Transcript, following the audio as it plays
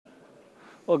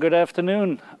Well, good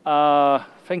afternoon.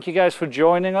 Thank you guys for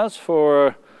joining us for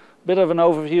a bit of an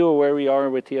overview of where we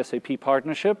are with the SAP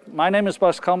partnership. My name is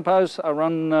Bas Kamphuis. I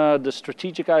run the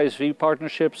strategic ISV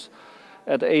partnerships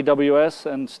at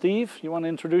AWS. And Steve, you want to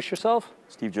introduce yourself?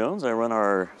 Steve Jones. I run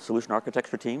our solution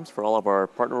architecture teams for all of our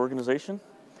partner organization,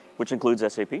 which includes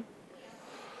SAP.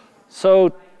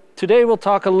 So today we'll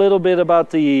talk a little bit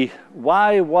about the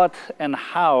why, what, and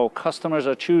how customers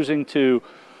are choosing to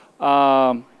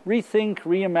rethink,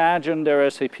 reimagine their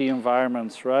SAP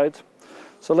environments, right?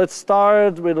 So let's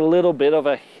start with a little bit of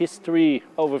a history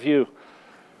overview.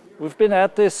 We've been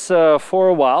at this for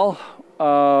a while,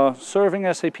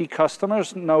 serving SAP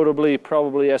customers, notably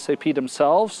probably SAP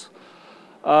themselves.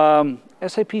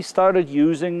 SAP started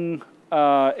using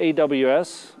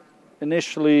AWS,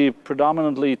 initially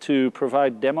predominantly to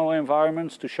provide demo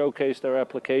environments to showcase their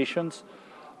applications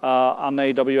on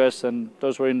AWS, and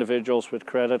those were individuals with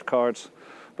credit cards.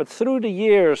 But through the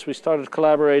years, we started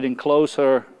collaborating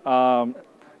closer,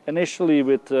 initially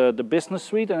with the business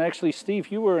suite, and actually, Steve,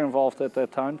 you were involved at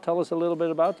that time. Tell us a little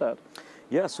bit about that.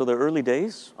 Yeah, so the early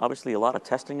days, obviously a lot of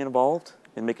testing involved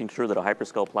in making sure that a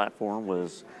hyperscale platform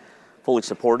was fully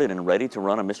supported and ready to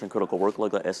run a mission critical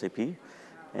workload like SAP.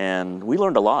 And we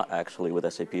learned a lot actually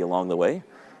with SAP along the way.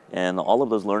 And all of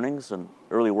those learnings and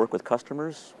early work with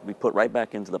customers, we put right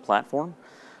back into the platform,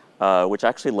 which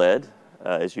actually led,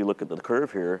 as you look at the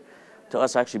curve here, to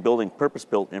us actually building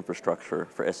purpose-built infrastructure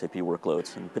for SAP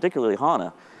workloads, and particularly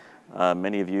HANA.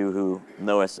 Many of you who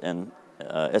know us and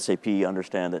SAP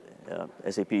understand that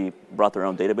SAP brought their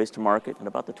own database to market in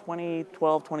about the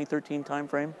 2012, 2013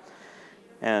 timeframe.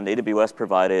 And AWS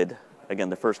provided, again,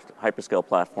 the first hyperscale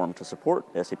platform to support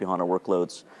SAP HANA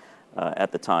workloads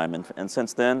at the time. And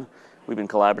since then, we've been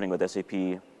collaborating with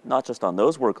SAP, not just on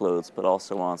those workloads, but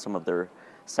also on some of their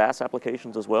SaaS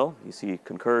applications as well. You see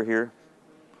Concur here,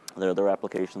 their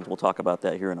applications. We'll talk about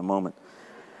that here in a moment.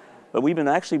 But we've been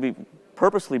actually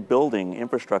purposely building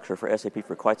infrastructure for SAP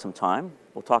for quite some time.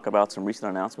 We'll talk about some recent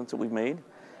announcements that we've made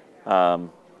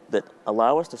that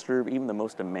allow us to serve even the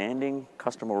most demanding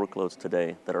customer workloads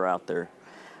today that are out there.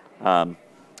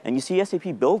 And you see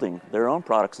SAP building their own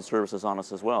products and services on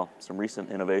us as well. Some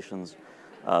recent innovations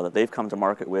that they've come to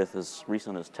market with as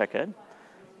recent as TechEd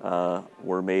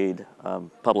were made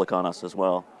public on us as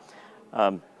well.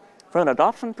 From an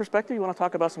adoption perspective, you want to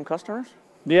talk about some customers?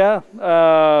 Yeah,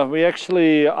 we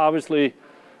actually, obviously,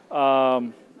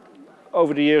 over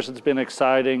the years it's been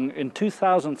exciting. In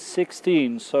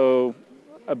 2016, so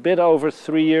a bit over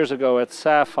 3 years ago at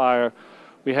Sapphire,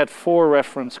 we had 4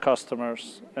 reference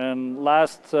customers. And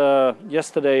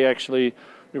yesterday actually,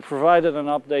 we provided an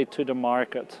update to the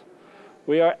market.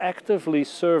 We are actively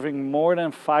serving more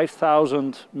than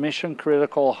 5,000 mission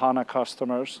critical HANA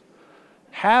customers,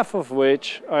 half of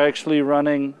which are actually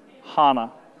running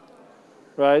HANA,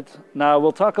 right? Now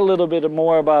we'll talk a little bit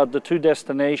more about the 2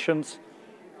 destinations,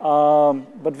 and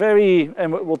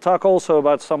we'll talk also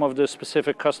about some of the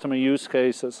specific customer use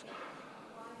cases.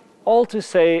 All to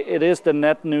say, it is the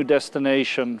net new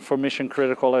destination for mission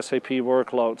critical SAP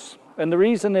workloads. And the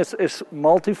reason is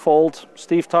multifold.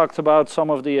 Steve talked about some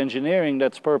of the engineering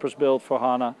that's purpose built for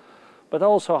HANA, but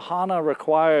also HANA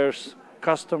requires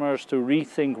customers to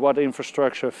rethink what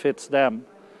infrastructure fits them.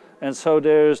 And so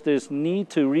there's this need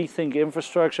to rethink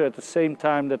infrastructure at the same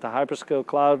time that the hyperscale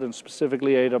cloud, and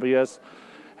specifically AWS,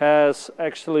 has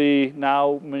actually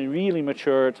now really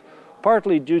matured,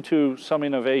 partly due to some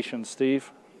innovation,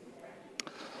 Steve.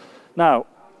 Now,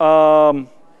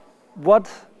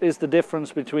 what is the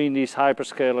difference between these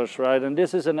hyperscalers, right? And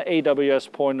this is an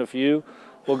AWS point of view.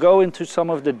 We'll go into some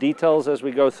of the details as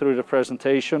we go through the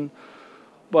presentation,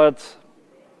 but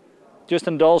just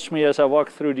indulge me as I walk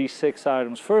through these 6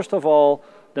 items. First of all,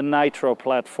 the Nitro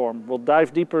platform. We'll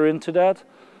dive deeper into that,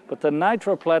 but the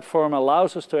Nitro platform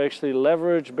allows us to actually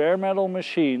leverage bare metal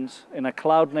machines in a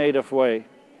cloud native way,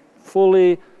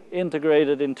 fully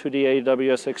integrated into the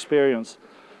AWS experience,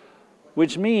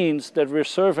 which means that we're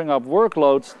serving up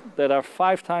workloads that are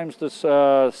 5 times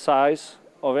the size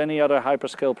of any other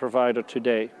hyperscale provider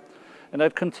today. And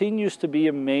that continues to be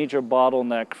a major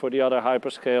bottleneck for the other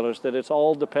hyperscalers, that it's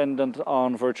all dependent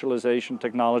on virtualization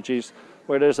technologies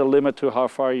where there's a limit to how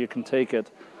far you can take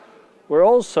it. We're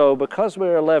also, because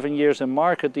we're 11 years in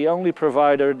market, the only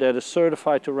provider that is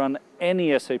certified to run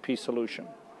any SAP solution.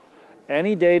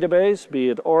 Any database, be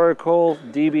it Oracle,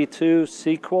 DB2,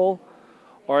 SQL,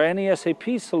 or any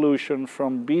SAP solution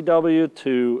from BW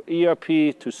to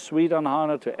ERP to Suite on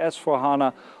HANA to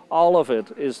S4HANA, all of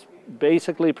it is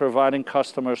basically providing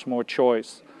customers more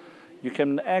choice. You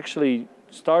can actually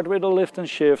start with a lift and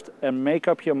shift and make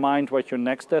up your mind what your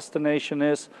next destination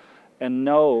is, and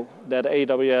know that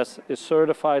AWS is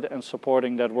certified and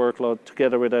supporting that workload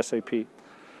together with SAP.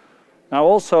 Now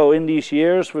also in these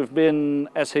years, we've been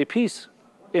SAP's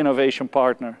innovation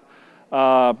partner.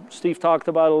 Steve talked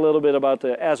about a little bit about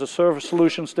the as-a-service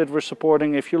solutions that we're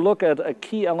supporting. If you look at a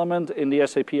key element in the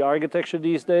SAP architecture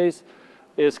these days,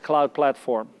 is Cloud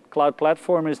Platform. Cloud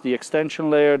Platform is the extension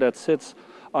layer that sits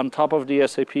on top of the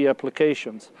SAP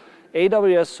applications.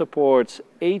 AWS supports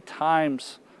 8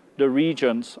 times the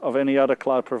regions of any other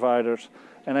cloud providers,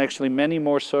 and actually many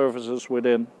more services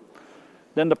within.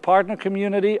 Then the partner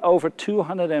community, over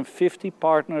 250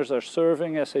 partners are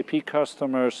serving SAP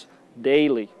customers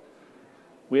daily.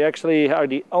 We actually are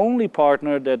the only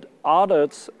partner that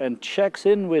audits and checks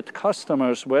in with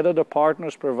customers whether the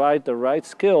partners provide the right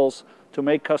skills to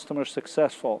make customers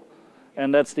successful.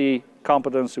 And that's the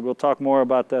competency. We'll talk more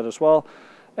about that as well.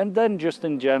 And then just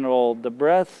in general, the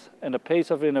breadth and the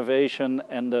pace of innovation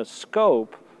and the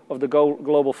scope of the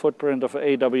global footprint of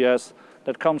AWS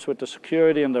that comes with the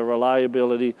security and the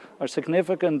reliability are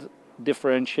significant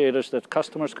differentiators that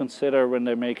customers consider when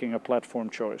they're making a platform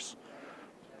choice.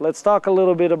 Let's talk a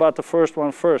little bit about the first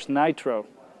one first, Nitro.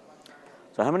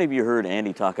 So how many of you heard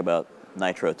Andy talk about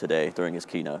Nitro today during his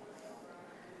keynote?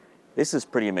 This is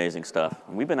pretty amazing stuff.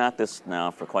 We've been at this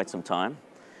now for quite some time.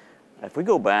 If we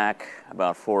go back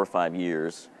about 4 or 5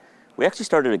 years, we actually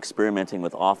started experimenting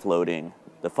with offloading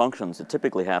the functions that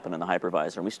typically happen in the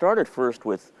hypervisor. And we started first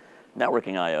with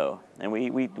networking I/O, and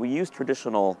we used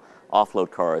traditional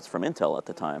offload cards from Intel at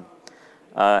the time.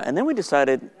 And then we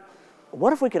decided,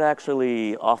 what if we could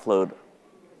actually offload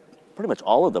pretty much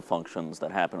all of the functions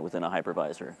that happen within a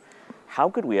hypervisor? How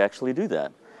could we actually do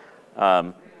that?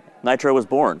 Nitro was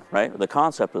born, right? The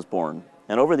concept was born.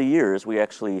 And over the years, we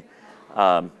actually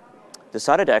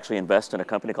decided to actually invest in a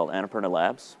company called Annapurna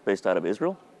Labs, based out of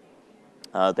Israel.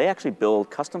 They actually build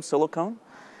custom silicone,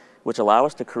 which allow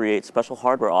us to create special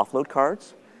hardware offload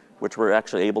cards, which we're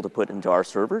actually able to put into our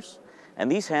servers. And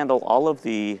these handle all of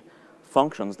the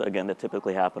functions, that, again, that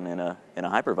typically happen in a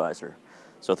hypervisor.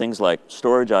 So things like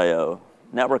storage I/O,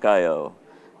 network I/O,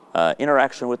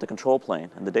 interaction with the control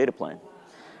plane and the data plane,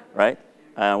 right?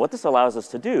 What this allows us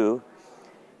to do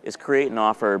is create and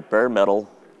offer bare metal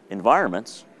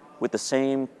environments with the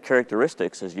same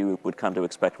characteristics as you would come to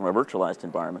expect from a virtualized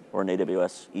environment or an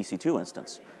AWS EC2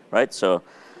 instance, right? So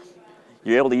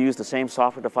you're able to use the same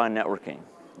software-defined networking,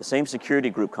 the same security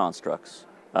group constructs.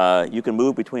 You can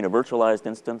move between a virtualized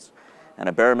instance and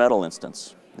a bare metal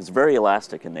instance. It's very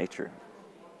elastic in nature.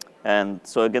 And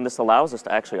so again, this allows us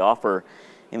to actually offer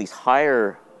in these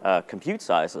higher compute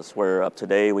sizes, where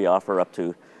today we offer up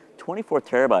to 24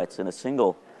 terabytes in a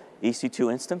single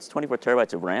EC2 instance, 24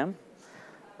 terabytes of RAM.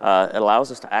 It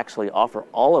allows us to actually offer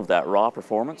all of that raw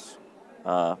performance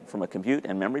from a compute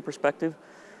and memory perspective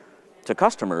to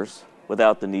customers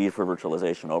without the need for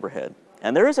virtualization overhead.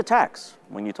 And there is a tax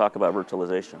when you talk about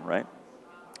virtualization, right?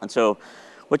 And so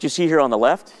what you see here on the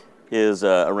left is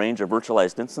a range of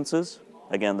virtualized instances,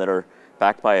 again, that are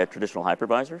backed by a traditional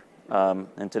hypervisor.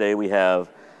 And today we have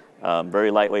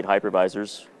very lightweight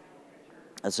hypervisors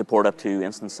that support up to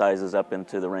instance sizes up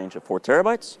into the range of 4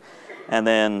 terabytes. And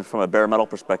then from a bare metal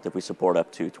perspective, we support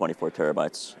up to 24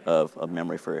 terabytes of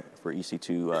memory for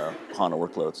EC2 HANA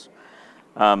workloads.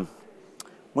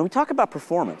 When we talk about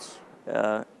performance,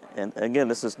 and again,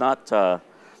 this is not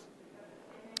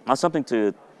something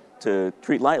to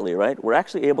treat lightly, right? We're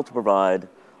actually able to provide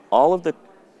all of the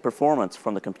performance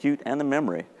from the compute and the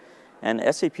memory. And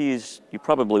SAP, is you're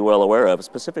probably well aware of,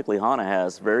 specifically HANA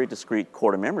has very discrete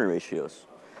core to memory ratios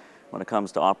when it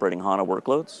comes to operating HANA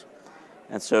workloads.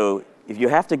 And so if you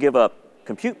have to give up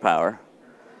compute power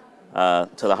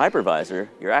to the hypervisor,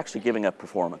 you're actually giving up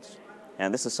performance.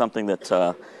 And this is something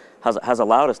that has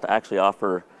allowed us to actually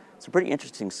offer some pretty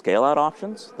interesting scale-out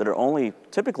options that are only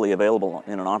typically available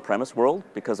in an on-premise world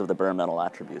because of the bare metal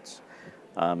attributes.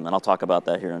 And I'll talk about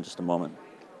that here in just a moment.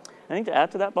 Anything to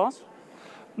add to that, boss?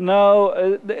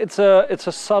 No, it's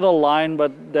a subtle line,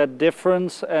 but that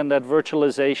difference and that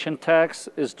virtualization tax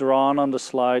is drawn on the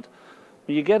slide.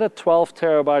 When you get a 12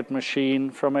 terabyte machine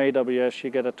from AWS, you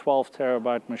get a 12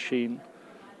 terabyte machine.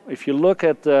 If you look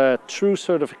at the true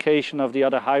certification of the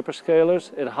other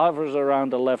hyperscalers, it hovers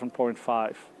around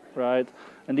 11.5, right?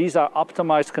 And these are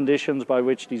optimized conditions by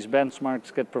which these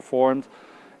benchmarks get performed.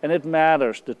 And it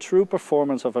matters. The true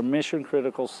performance of a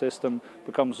mission-critical system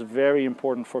becomes very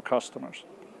important for customers.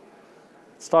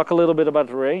 Let's talk a little bit about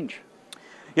the range.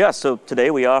 Yeah, so today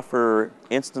we offer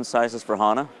instance sizes for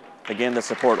HANA, again, that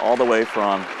support all the way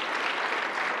from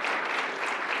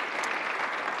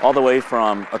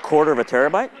a quarter of a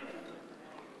terabyte,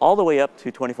 all the way up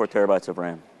to 24 terabytes of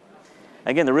RAM.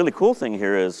 Again, the really cool thing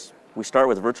here is we start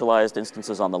with virtualized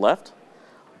instances on the left,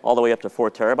 all the way up to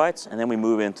 4 terabytes, and then we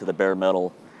move into the bare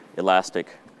metal elastic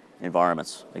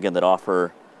environments, again, that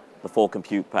offer the full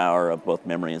compute power of both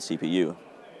memory and CPU.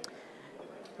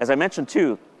 As I mentioned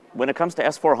too, when it comes to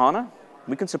S/4HANA,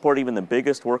 we can support even the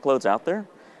biggest workloads out there.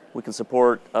 We can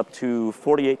support up to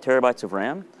 48 terabytes of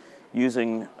RAM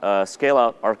using a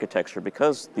scale-out architecture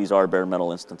because these are bare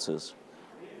metal instances.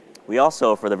 We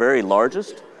also, for the very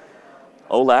largest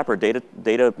OLAP or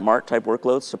data mart type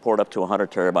workloads, support up to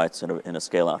 100 terabytes in a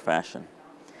scale-out fashion.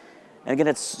 And again,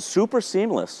 it's super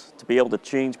seamless to be able to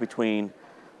change between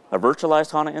a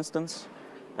virtualized HANA instance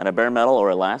and a bare metal or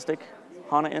elastic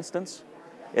HANA instance.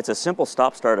 It's a simple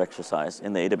stop-start exercise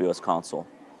in the AWS console.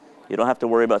 You don't have to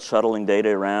worry about shuttling data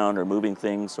around or moving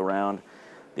things around.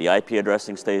 The IP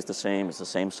addressing stays the same. It's the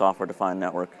same software-defined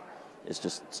network. It's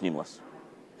just seamless.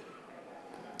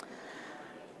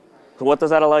 So what does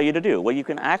that allow you to do? Well, you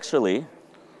can actually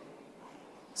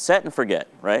set and forget,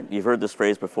 right? You've heard this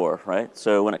phrase before, right?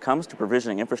 So when it comes to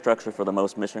provisioning infrastructure for the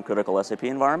most mission-critical SAP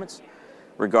environments,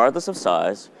 regardless of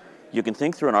size, you can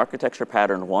think through an architecture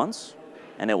pattern once,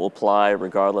 and it will apply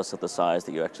regardless of the size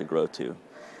that you actually grow to.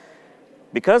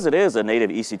 Because it is a native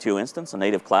EC2 instance, a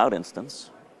native cloud instance,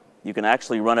 you can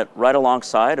actually run it right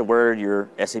alongside of where your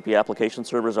SAP application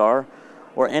servers are,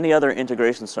 or any other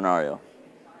integration scenario.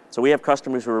 So we have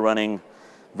customers who are running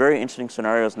very interesting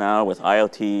scenarios now with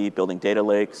IoT, building data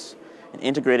lakes, and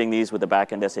integrating these with the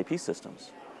back-end SAP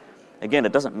systems. Again,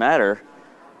 it doesn't matter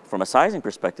from a sizing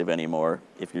perspective anymore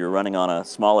if you're running on a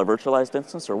smaller virtualized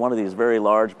instance or one of these very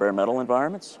large bare metal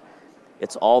environments.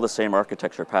 It's all the same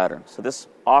architecture pattern. So this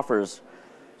offers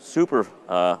super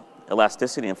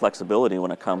elasticity and flexibility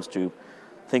when it comes to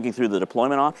thinking through the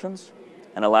deployment options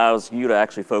and allows you to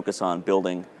actually focus on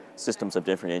building systems of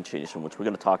differentiation, which we're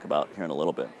going to talk about here in a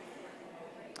little bit.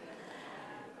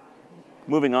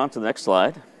 Moving on to the next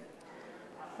slide.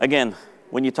 Again,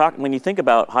 when you think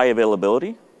about high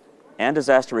availability and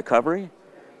disaster recovery,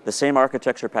 the same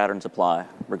architecture patterns apply,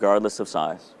 regardless of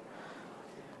size.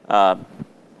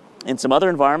 In some other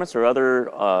environments or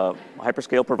other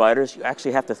hyperscale providers, you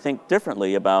actually have to think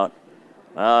differently about,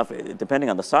 depending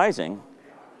on the sizing,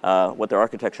 what their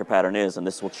architecture pattern is, and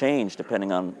this will change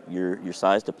depending on your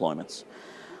size deployments.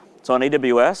 So on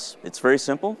AWS, it's very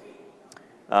simple.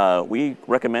 We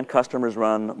recommend customers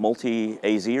run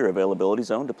multi-AZ or availability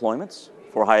zone deployments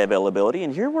for high availability,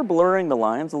 and here we're blurring the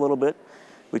lines a little bit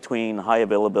between high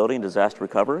availability and disaster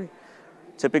recovery.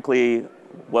 Typically,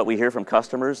 what we hear from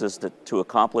customers is that to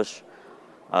accomplish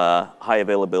high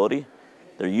availability,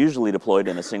 they're usually deployed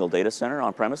in a single data center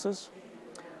on premises.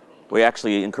 We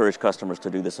actually encourage customers to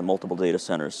do this in multiple data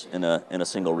centers in a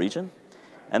single region,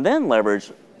 and then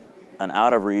leverage an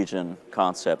out-of-region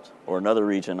concept or another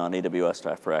region on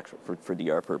AWS for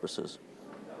DR purposes.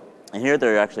 And here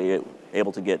they're actually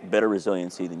able to get better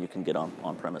resiliency than you can get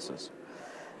on premises.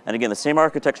 And again, the same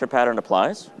architecture pattern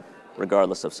applies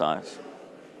regardless of size.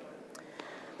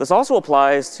 This also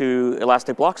applies to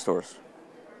elastic block stores,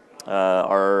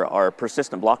 our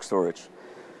persistent block storage.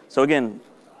 So again,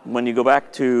 when you go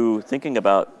back to thinking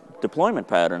about deployment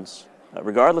patterns,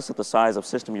 regardless of the size of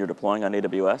system you're deploying on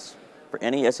AWS, for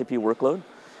any SAP workload,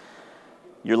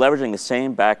 you're leveraging the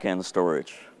same back-end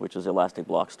storage, which is Elastic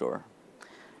Block Store.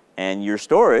 And your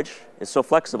storage is so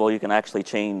flexible, you can actually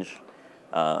change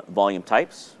volume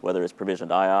types, whether it's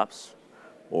provisioned IOPS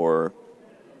or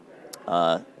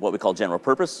what we call general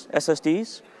purpose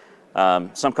SSDs.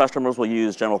 Some customers will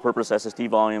use general purpose SSD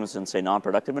volumes in, say,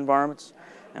 non-productive environments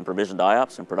and provisioned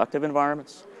IOPS in productive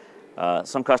environments.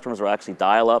 Some customers will actually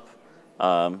dial up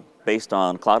based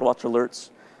on CloudWatch alerts,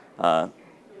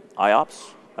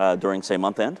 IOPS during, say,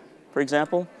 month end, for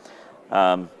example.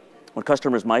 When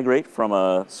customers migrate from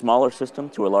a smaller system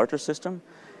to a larger system,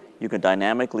 you can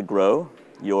dynamically grow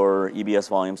your EBS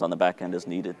volumes on the back end as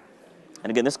needed.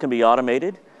 And again, this can be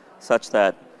automated such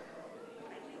that,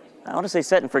 I want to say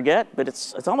set and forget, but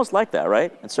it's almost like that,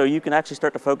 right? And so you can actually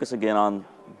start to focus again on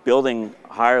building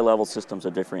higher level systems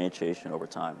of differentiation over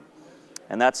time.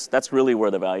 And that's really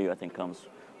where the value, I think, comes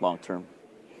long term.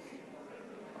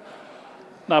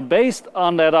 Now, based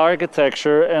on that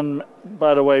architecture, and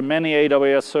by the way, many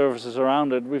AWS services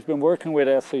around it, we've been working with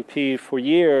SAP for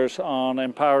years on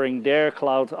empowering their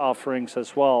cloud offerings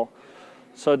as well.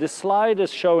 So this slide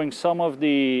is showing some of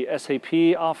the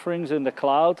SAP offerings in the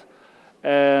cloud,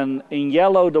 and in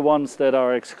yellow, the ones that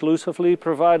are exclusively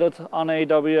provided on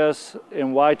AWS,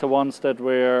 in white, the ones that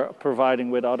we're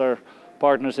providing with other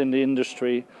partners in the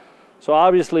industry. So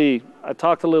obviously, I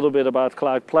talked a little bit about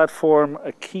cloud platform,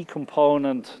 a key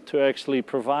component to actually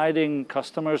providing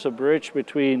customers a bridge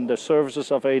between the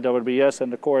services of AWS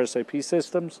and the core SAP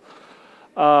systems.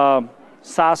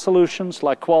 SaaS solutions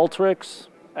like Qualtrics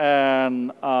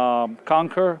and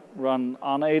Concur run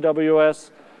on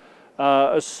AWS.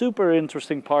 A super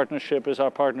interesting partnership is our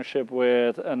partnership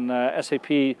with an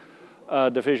SAP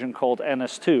division called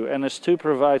NS2. NS2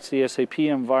 provides the SAP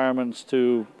environments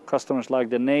to customers like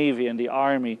the Navy and the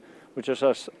Army, which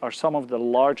are some of the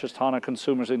largest HANA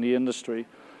consumers in the industry,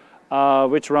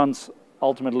 which runs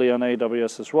ultimately on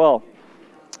AWS as well.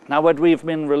 Now, what we've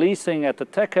been releasing at the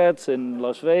TechEds in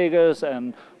Las Vegas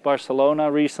and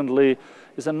Barcelona recently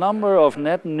is a number of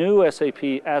net new SAP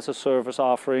as a service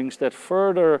offerings that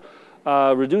further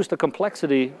reduce the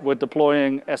complexity with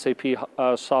deploying SAP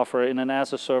software in an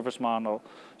as-a-service model.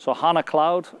 So HANA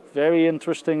Cloud, very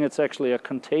interesting. It's actually a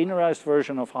containerized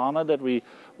version of HANA that we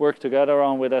work together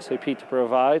on with SAP to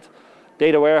provide.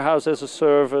 Data Warehouse as a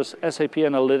service, SAP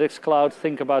Analytics Cloud,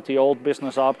 think about the old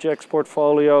Business Objects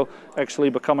portfolio actually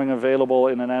becoming available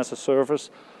in an as-a-service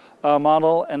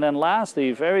model. And then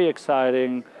lastly, very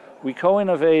exciting, we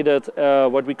co-innovated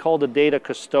what we call the data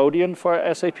custodian for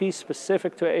SAP,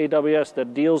 specific to AWS,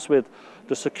 that deals with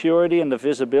the security and the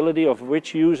visibility of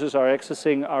which users are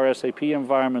accessing our SAP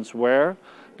environments where,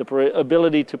 the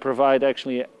ability to provide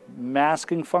actually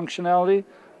masking functionality.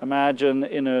 Imagine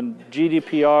in a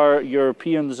GDPR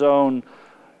European zone,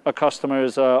 a customer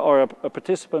is, or a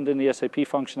participant in the SAP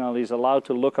functionality is allowed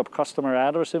to look up customer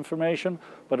address information,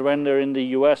 but when they're in the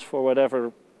US for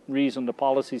whatever reason the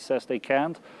policy says they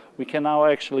can't, we can now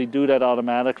actually do that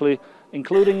automatically,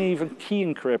 including even key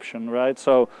encryption, right?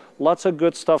 So lots of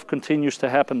good stuff continues to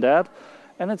happen there.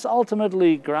 And it's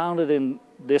ultimately grounded in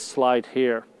this slide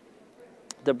here.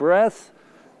 The breadth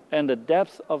and the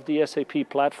depth of the SAP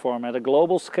platform at a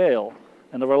global scale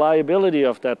and the reliability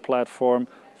of that platform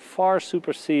far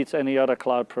supersedes any other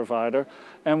cloud provider,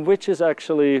 and which is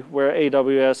actually where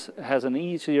AWS has an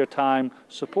easier time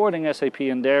supporting SAP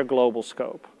in their global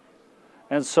scope.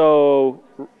 And so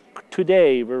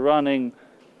today we're running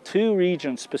 2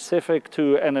 regions specific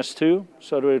to NS2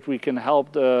 so that we can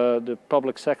help the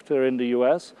public sector in the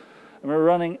US. And we're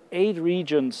running 8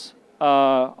 regions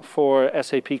for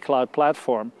SAP Cloud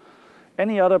Platform.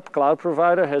 Any other cloud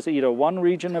provider has either 1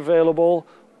 region available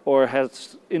or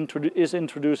is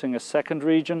introducing a 2nd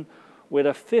region with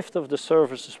 1/5 of the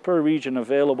services per region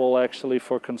available actually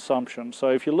for consumption. So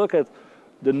if you look at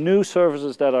the new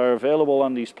services that are available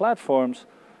on these platforms,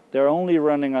 they're only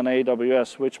running on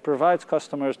AWS, which provides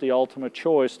customers the ultimate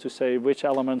choice to say which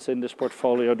elements in this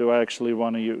portfolio do I actually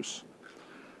want to use.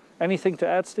 Anything to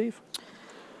add, Steve?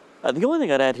 The only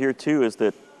thing I'd add here too is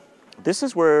that this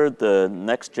is where the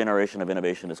next generation of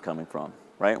innovation is coming from,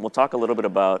 right? And we'll talk a little bit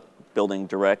about building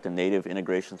direct and native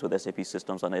integrations with SAP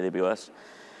systems on AWS.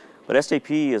 But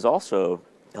SAP is also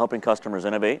helping customers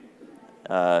innovate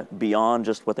beyond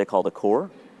just what they call the core,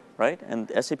 right?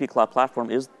 And SAP Cloud Platform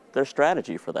is their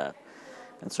strategy for that.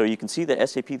 And so you can see that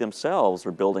SAP themselves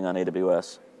are building on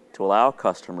AWS to allow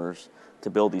customers to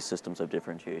build these systems of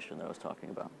differentiation that I was talking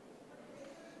about.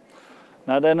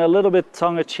 Now then, a little bit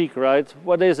tongue-in-cheek, right?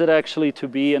 What is it actually to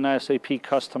be an SAP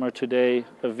customer today,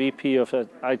 a VP of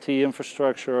IT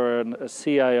infrastructure or a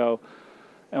CIO?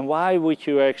 And why would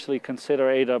you actually consider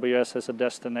AWS as a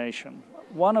destination?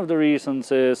 One of the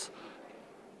reasons is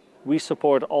we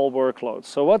support all workloads.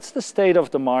 So what's the state of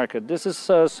the market? This is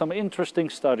some interesting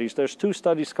studies. There's 2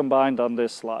 studies combined on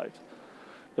this slide.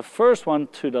 The first one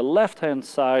to the left-hand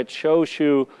side shows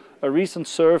you a recent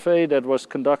survey that was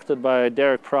conducted by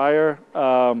Derek Pryor,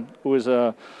 who is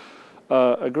a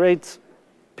great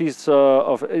piece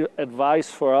of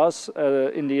advice for us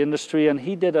in the industry. And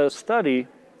he did a study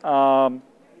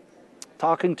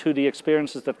talking to the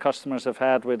experiences that customers have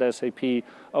had with SAP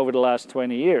over the last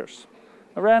 20 years.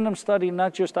 A random study,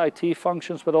 not just IT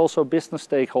functions, but also business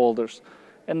stakeholders.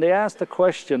 And they asked the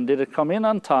question, did it come in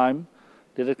on time?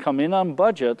 Did it come in on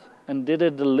budget? And did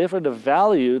it deliver the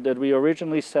value that we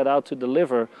originally set out to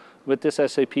deliver with this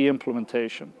SAP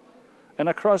implementation? And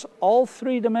across all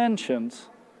 3 dimensions,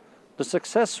 the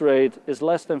success rate is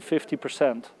less than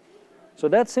 50%. So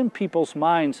that's in people's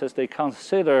minds as they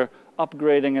consider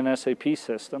upgrading an SAP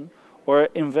system or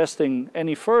investing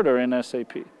any further in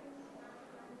SAP.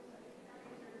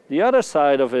 The other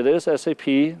side of it is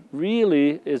SAP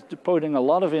really is putting a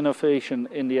lot of innovation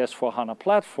in the S/4HANA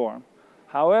platform.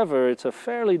 However, it's a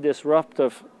fairly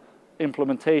disruptive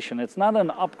implementation. It's not an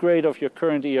upgrade of your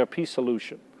current ERP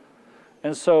solution.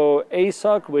 And so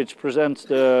ASOC, which presents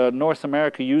the North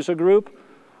America user group,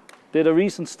 did a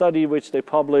recent study which they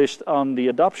published on the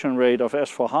adoption rate of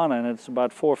S/4HANA, and it's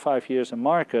about 4 or 5 years in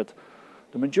market.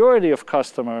 The majority of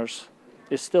customers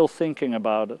is still thinking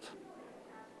about it.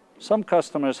 Some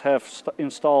customers have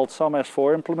installed some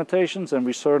S/4 implementations, and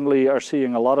we certainly are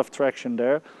seeing a lot of traction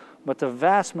there. But the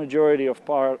vast majority of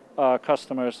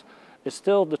customers is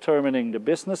still determining the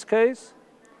business case,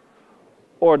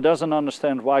 or doesn't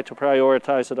understand why to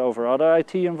prioritize it over other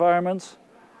IT environments,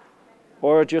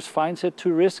 or just finds it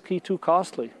too risky, too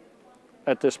costly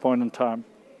at this point in time.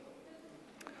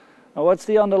 Now, what's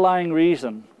the underlying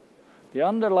reason? The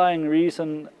underlying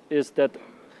reason is that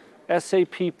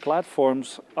SAP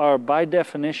platforms are by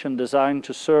definition designed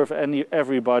to serve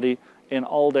everybody in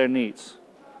all their needs.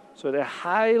 So they're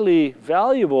highly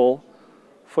valuable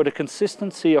for the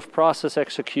consistency of process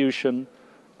execution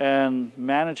and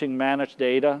managing managed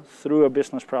data through a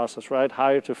business process, right?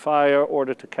 Hire to fire,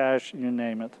 order to cash, you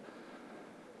name it.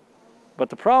 But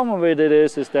the problem with it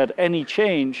is that any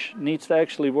change needs to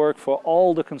actually work for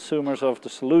all the consumers of the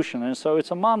solution. And so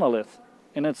it's a monolith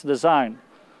in its design.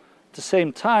 At the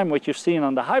same time, what you've seen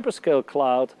on the hyperscale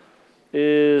cloud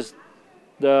is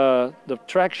the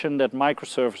traction that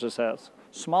microservices has.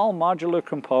 Small modular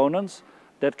components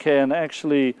that can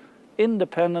actually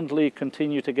independently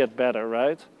continue to get better,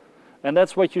 right? And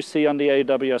that's what you see on the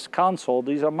AWS console.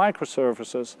 These are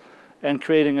microservices, and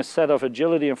creating a set of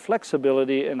agility and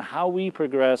flexibility in how we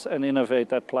progress and innovate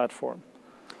that platform.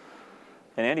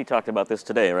 And Andy talked about this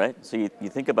today, right? So you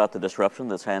think about the disruption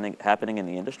that's happening in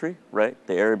the industry, right?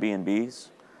 The Airbnbs,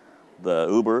 the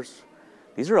Ubers,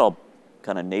 these are all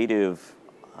kind of native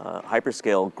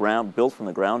hyperscale built from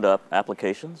the ground up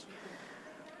applications.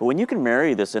 But when you can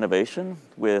marry this innovation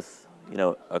with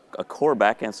a core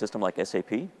backend system like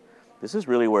SAP, this is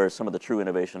really where some of the true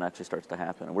innovation actually starts to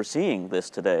happen. And we're seeing this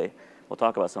today. We'll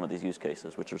talk about some of these use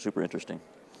cases, which are super interesting.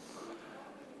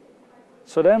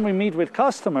 So then we meet with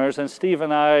customers, and Steve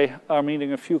and I are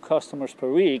meeting a few customers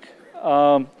per week.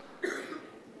 And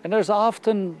there's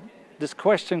often this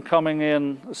question coming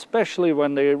in, especially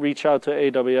when they reach out to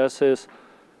AWS, is,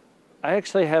 I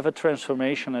actually have a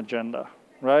transformation agenda,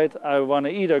 right? I want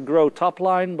to either grow top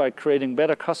line by creating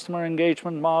better customer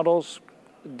engagement models,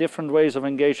 different ways of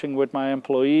engaging with my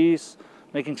employees,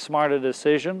 making smarter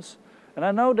decisions. And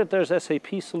I know that there's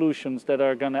SAP solutions that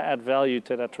are going to add value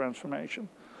to that transformation.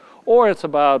 Or it's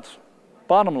about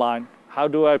bottom line, how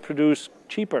do I produce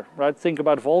cheaper, right? Think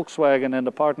about Volkswagen and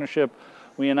the partnership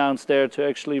we announced there to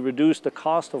actually reduce the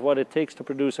cost of what it takes to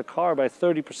produce a car by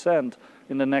 30%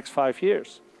 in the next 5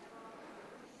 years.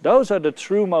 Those are the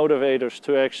true motivators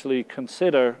to actually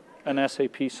consider an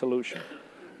SAP solution.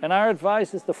 And our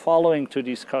advice is the following to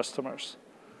these customers.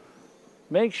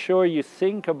 Make sure you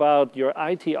think about your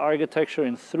IT architecture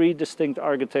in 3 distinct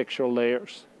architectural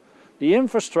layers. The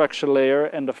infrastructure layer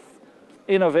and the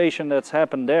innovation that's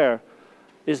happened there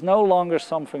is no longer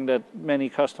something that many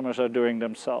customers are doing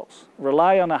themselves.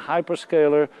 Rely on a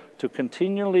hyperscaler to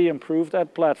continually improve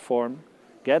that platform,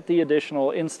 get the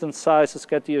additional instance sizes,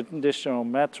 get the additional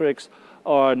metrics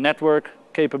or network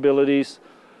capabilities,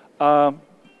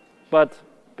 but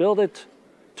build it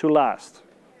to last.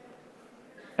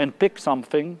 And pick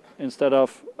something instead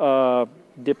of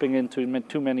dipping into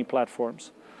too many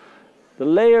platforms. The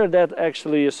layer that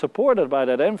actually is supported by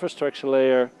that infrastructure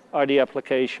layer are the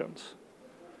applications.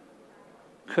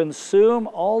 Consume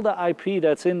all the IP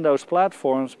that's in those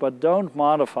platforms, but don't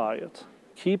modify it.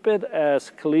 Keep it as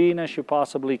clean as you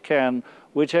possibly can,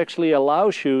 which actually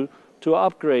allows you to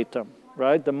upgrade them,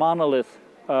 right? The monolith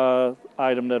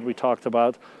item that we talked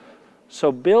about.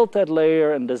 So build that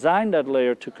layer and design that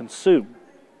layer to consume.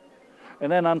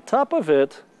 And then on top of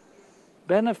it,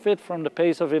 benefit from the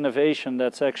pace of innovation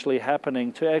that's actually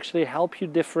happening to actually help you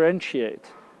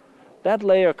differentiate. That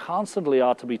layer constantly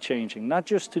ought to be changing, not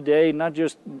just today, not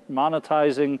just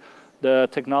monetizing the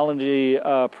technology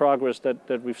progress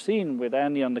that we've seen with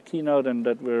Andy on the keynote and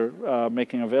that we're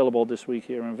making available this week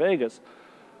here in Vegas,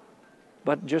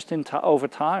 but just over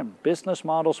time. Business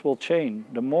models will change.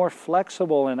 The more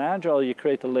flexible and agile you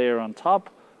create the layer on top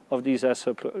of these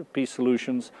SAP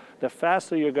solutions, the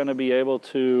faster you're going to be able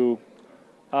to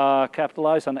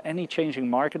capitalize on any changing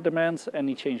market demands,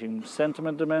 any changing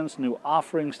sentiment demands, new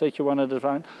offerings that you want to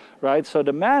define, right? So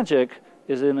the magic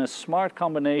is in a smart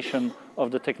combination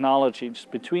of the technologies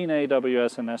between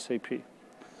AWS and SAP.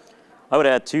 I would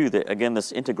add too that, again,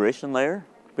 this integration layer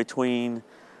between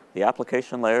the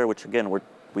application layer, which again,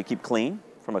 we keep clean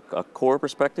from a core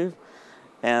perspective,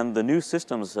 and the new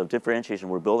systems of differentiation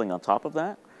we're building on top of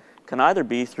that can either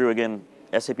be through, again,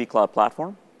 SAP Cloud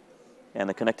Platform, and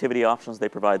the connectivity options they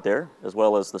provide there, as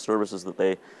well as the services that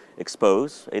they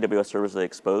expose, AWS services they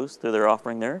expose through their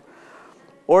offering there,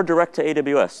 or direct to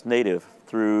AWS native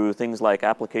through things like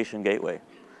Application Gateway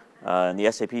and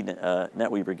the SAP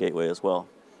NetWeaver Gateway as well.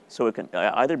 So it can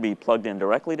either be plugged in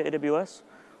directly to AWS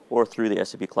or through the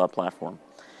SAP Cloud Platform.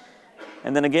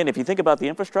 And then again, if you think about the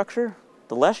infrastructure,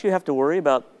 the less you have to worry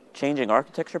about changing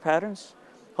architecture patterns.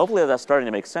 Hopefully that's starting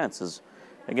to make sense. Is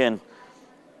again,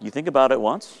 you think about it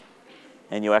once,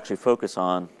 and you actually focus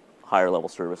on higher level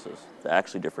services to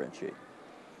actually differentiate.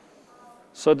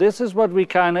 So this is what we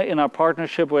kind of, in our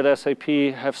partnership with SAP,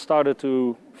 have started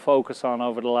to focus on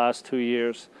over the last 2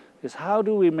 years, is how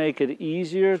do we make it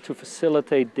easier to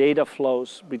facilitate data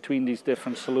flows between these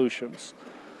different solutions.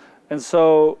 And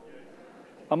so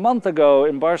a month ago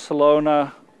in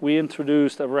Barcelona, we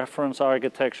introduced a reference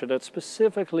architecture that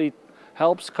specifically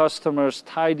helps customers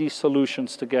tie these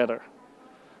solutions together.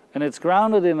 And it's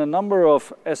grounded in a number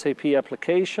of SAP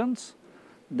applications,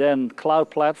 then Cloud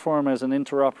Platform as an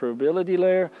interoperability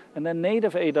layer, and then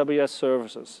native AWS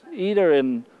services, either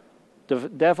in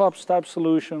DevOps type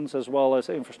solutions as well as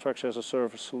infrastructure as a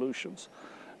service solutions.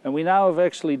 And we now have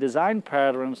actually design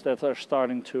patterns that are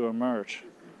starting to emerge.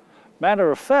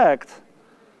 Matter of fact,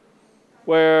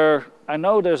 where I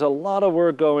know there's a lot of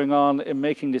work going on in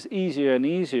making this easier and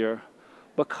easier,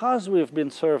 because we've been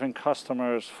serving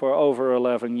customers for over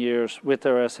 11 years with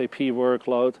their SAP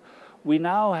workload, we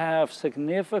now have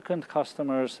significant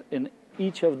customers in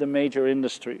each of the major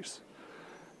industries.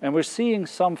 And we're seeing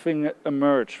something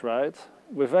emerge, right?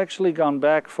 We've actually gone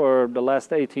back for the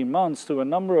last 18 months to a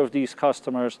number of these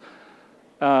customers.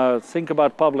 Think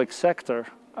about public sector,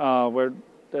 where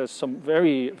there's some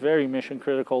very, very mission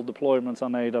critical deployments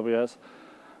on AWS.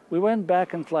 We went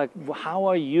back and like, how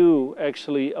are you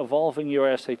actually evolving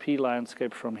your SAP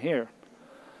landscape from here?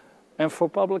 And for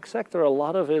public sector, a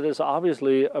lot of it is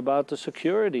obviously about the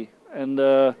security and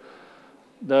the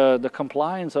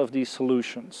compliance of these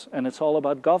solutions. And it's all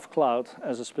about GovCloud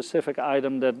as a specific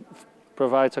item that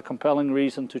provides a compelling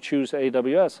reason to choose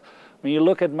AWS. When you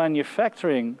look at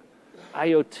manufacturing,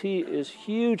 IoT is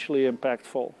hugely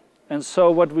impactful. And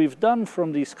so what we've done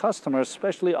from these customers,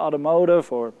 especially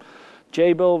automotive or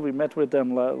Jabil, we met with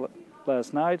them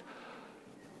last night,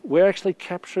 we're actually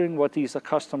capturing what these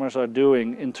customers are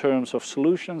doing in terms of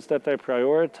solutions that they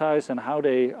prioritize and how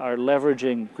they are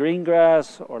leveraging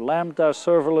Greengrass or Lambda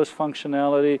serverless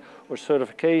functionality or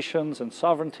certifications and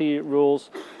sovereignty rules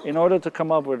in order to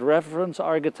come up with reference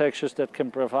architectures that can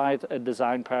provide a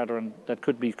design pattern that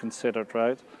could be considered,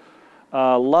 right?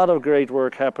 A lot of great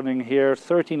work happening here.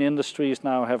 13 industries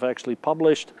now have actually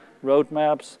published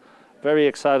roadmaps. Very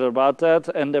excited about that,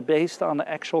 and they're based on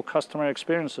actual customer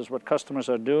experiences, what customers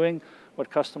are doing, what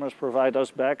customers provide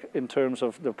us back in terms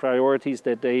of the priorities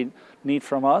that they need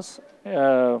from us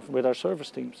with our service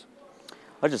teams.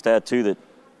 I'll just add too that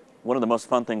one of the most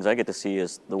fun things I get to see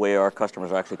is the way our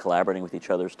customers are actually collaborating with each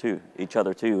other too.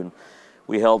 And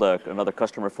we held another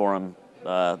customer forum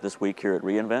this week here at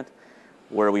reInvent,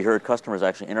 where we heard customers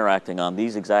actually interacting on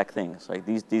these exact things, like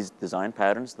these design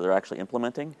patterns that they're actually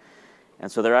implementing.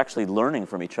 And so they're actually learning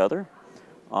from each other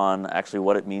on actually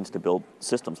what it means to build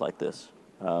systems like this.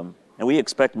 And we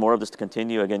expect more of this to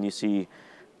continue. Again, you see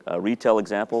retail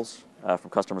examples from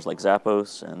customers like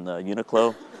Zappos and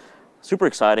Uniqlo. Super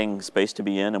exciting space to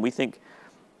be in, and we think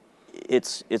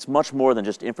it's much more than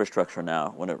just infrastructure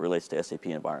now when it relates to SAP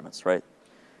environments, right?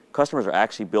 Customers are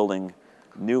actually building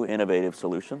new innovative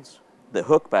solutions that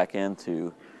hook back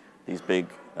into these big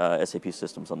SAP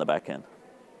systems on the back end.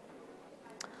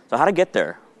 So how to get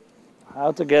there?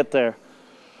 How to get there.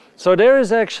 So there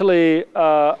is actually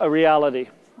a reality,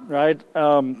 right?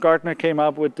 Gartner came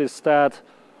up with this stat,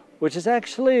 which is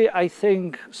actually, I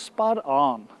think, spot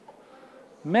on.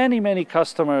 Many, many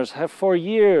customers have for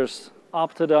years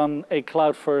opted on a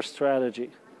cloud-first strategy.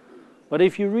 But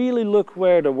if you really look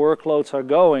where the workloads are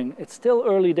going, it's still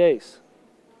early days,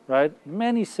 right?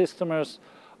 Many systems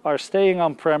are staying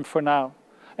on-prem for now.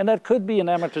 And that could be an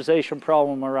amortization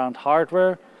problem around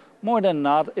hardware. More than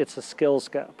not, it's a skills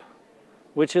gap,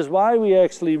 which is why we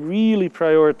actually really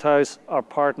prioritize our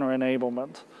partner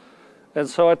enablement. And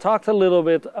so I talked a little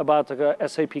bit about the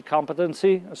SAP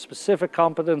competency, a specific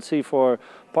competency for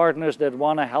partners that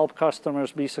want to help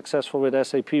customers be successful with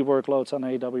SAP workloads on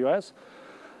AWS.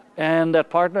 And that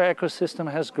partner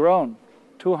ecosystem has grown,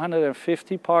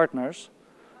 250 partners.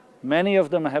 Many of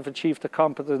them have achieved the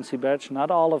competency badge, not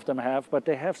all of them have, but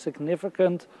they have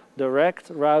significant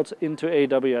direct routes into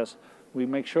AWS. We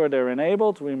make sure they're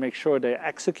enabled, we make sure they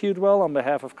execute well on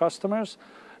behalf of customers,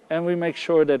 and we make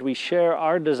sure that we share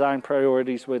our design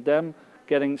priorities with them,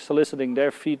 soliciting their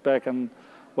feedback and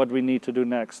what we need to do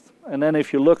next. And then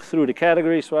if you look through the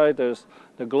categories, right, there's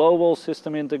the global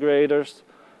system integrators.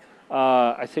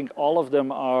 I think all of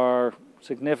them are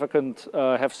significant,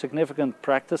 have significant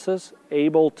practices,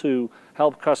 able to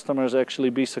help customers actually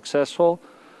be successful.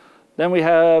 Then we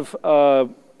have,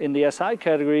 in the SI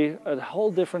category, a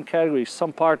whole different category.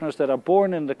 Some partners that are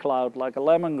born in the cloud, like a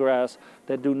Lemongrass,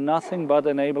 that do nothing but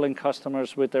enabling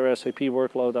customers with their SAP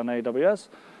workload on AWS,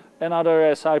 and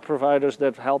other SI providers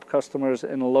that help customers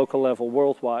in a local level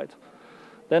worldwide.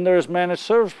 Then there's managed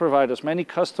service providers. Many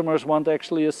customers want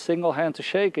actually a single hand to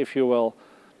shake, if you will.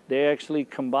 They actually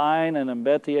combine and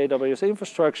embed the AWS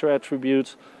infrastructure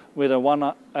attributes with a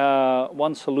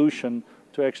one solution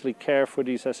to actually care for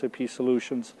these SAP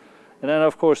solutions. And then,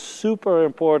 of course, super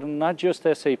important, not just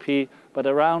SAP, but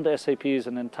around SAP is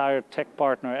an entire tech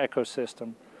partner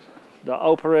ecosystem. The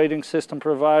operating system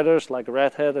providers like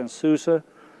Red Hat and SUSE,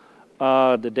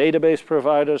 the database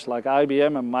providers like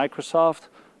IBM and Microsoft,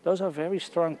 those are very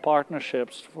strong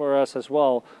partnerships for us as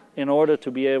well in order to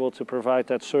be able to provide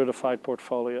that certified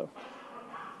portfolio.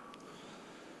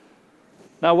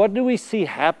 Now, what do we see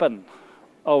happen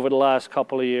over the last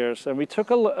couple of years? And we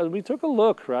took a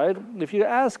look, right? If you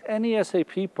ask any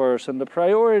SAP person, the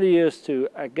priority is to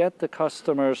get the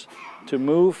customers to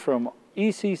move from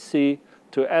ECC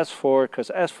to S4,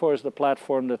 because S4 is the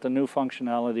platform that the new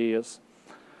functionality is.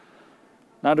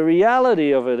 Now, the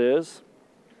reality of it is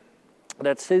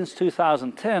that since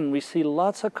 2010, we see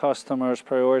lots of customers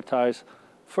prioritize,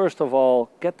 first of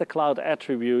all, get the cloud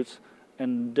attributes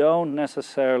and don't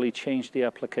necessarily change the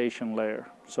application layer.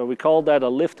 So we call that a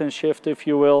lift and shift, if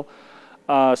you will.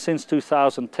 Since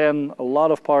 2010, a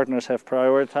lot of partners have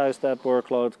prioritized that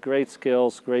workload, great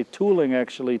skills, great tooling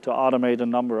actually to automate a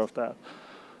number of that.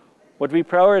 What we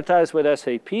prioritized with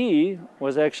SAP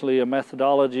was actually a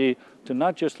methodology to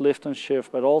not just lift and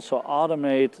shift, but also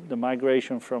automate the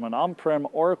migration from an on-prem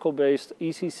Oracle-based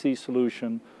ECC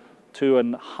solution to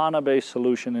an HANA-based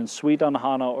solution in Suite on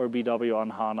HANA or BW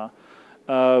on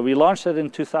HANA. We launched it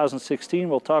in 2016.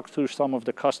 We'll talk through some of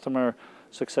the customer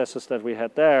successes that we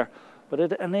had there, but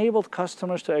it enabled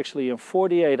customers to actually in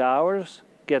 48 hours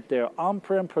get their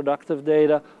on-prem productive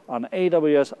data on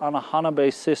AWS on a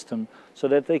HANA-based system so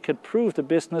that they could prove the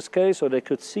business case or they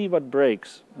could see what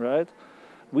breaks, right?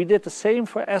 We did the same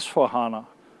for S4HANA.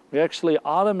 We actually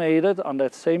automated on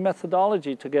that same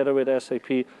methodology together with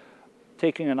SAP,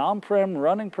 taking an on-prem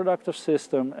running productive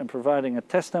system and providing a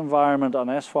test environment on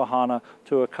S4HANA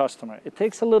to a customer. It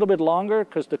takes a little bit longer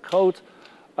because the code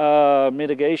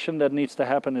mitigation that needs to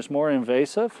happen is more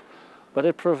invasive, but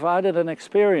it provided an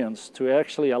experience to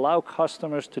actually allow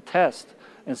customers to test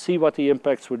and see what the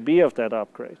impacts would be of that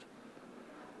upgrade.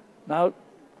 Now,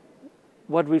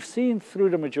 what we've seen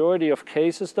through the majority of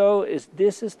cases, though, is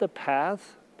this is the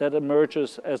path that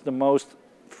emerges as the most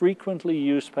frequently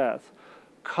used path.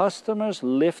 Customers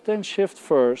lift and shift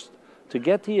first to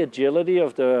get the agility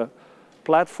of the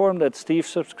platform that Steve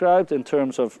subscribed in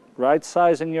terms of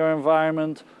right-sizing your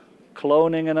environment,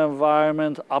 cloning an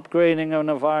environment, upgrading an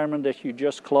environment that you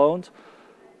just cloned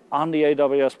on the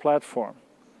AWS platform.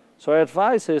 So our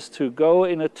advice is to go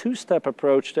in a two-step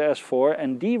approach to S4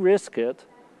 and de-risk it,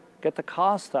 get the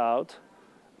cost out,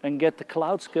 and get the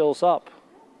cloud skills up.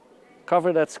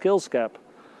 Cover that skills gap.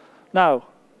 Now,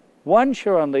 once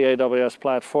you're on the AWS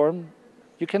platform,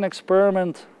 you can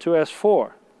experiment to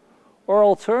S4. Or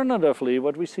alternatively,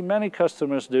 what we see many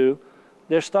customers do,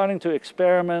 they're starting to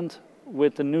experiment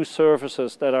with the new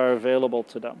services that are available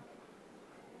to them.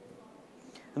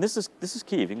 And this is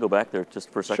key. If you can go back there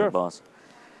just for a second, Sure. Boss.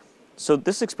 So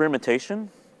this experimentation,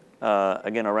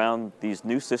 again, around these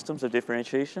new systems of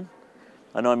differentiation,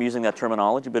 I know I'm using that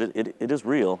terminology, but it is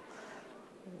real,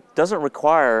 doesn't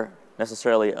require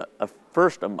necessarily a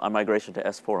migration to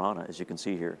S4HANA, as you can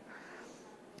see here.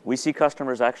 We see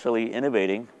customers actually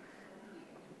innovating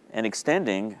and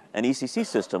extending an ECC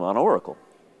system on Oracle,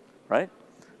 right?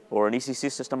 Or an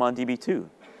ECC system on DB2,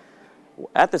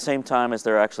 at the same time as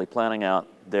they're actually planning out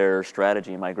their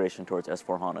strategy and migration towards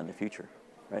S4HANA in the future,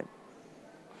 right?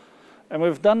 And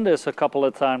we've done this a couple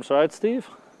of times, right, Steve?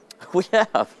 We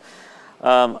have.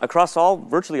 Across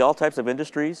virtually all types of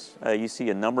industries, you see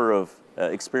a number of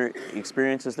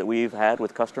experiences that we've had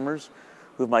with customers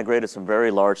who've migrated some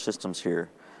very large systems here.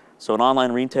 So an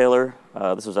online retailer,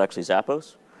 this was actually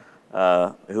Zappos,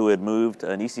 who had moved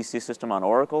an ECC system on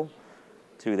Oracle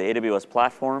to the AWS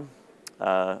platform.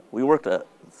 We worked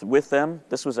with them.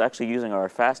 This was actually using our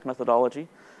FAST methodology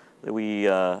that we,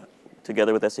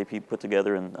 together with SAP, put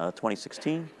together in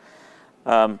 2016.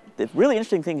 The really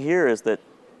interesting thing here is that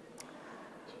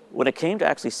when it came to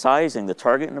actually sizing the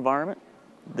target environment,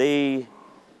 they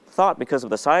thought because of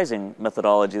the sizing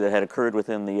methodology that had occurred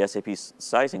within the SAP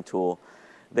sizing tool,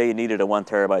 they needed a 1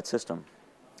 terabyte system.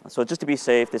 So just to be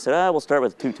safe, they said, we'll start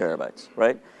with 2 terabytes,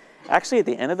 right? Actually, at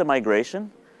the end of the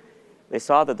migration, they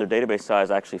saw that their database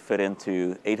size actually fit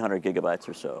into 800 gigabytes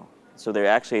or so. So they're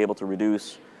actually able to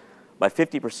reduce by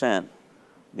 50%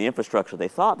 the infrastructure they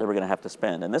thought they were going to have to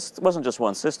spend. And this wasn't just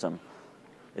one system.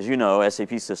 As you know,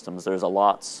 SAP systems, there's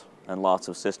lots and lots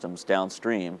of systems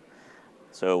downstream.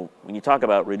 So when you talk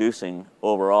about reducing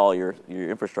overall your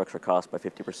infrastructure cost by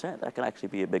 50%, that can actually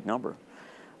be a big number.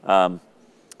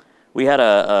 We had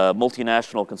a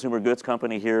multinational consumer goods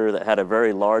company here that had a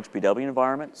very large BW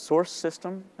environment. Source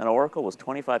system in Oracle was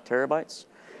 25 terabytes.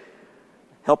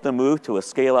 Helped them move to a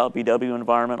scale-out BW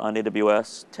environment on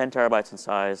AWS, 10 terabytes in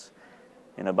size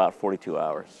in about 42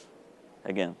 hours.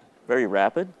 Again, very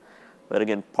rapid, but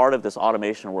again, part of this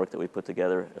automation work that we put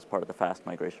together as part of the fast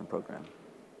migration program.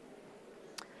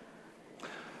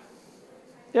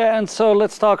 Yeah, and so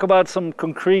let's talk about some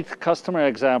concrete customer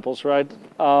examples, right?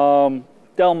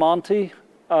 Del Monte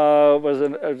was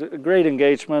a great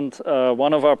engagement.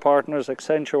 One of our partners,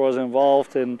 Accenture, was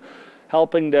involved in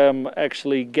helping them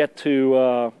actually get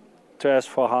to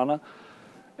S4HANA.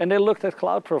 And they looked at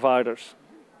cloud providers.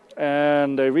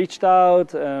 And they reached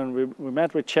out, and we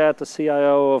met with Chad, the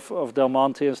CIO of Del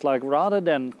Monte. It's like, rather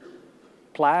than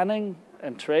planning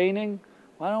and training,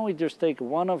 why don't we just take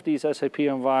one of these SAP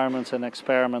environments and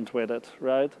experiment with it,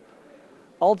 right?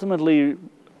 Ultimately,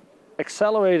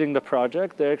 accelerating the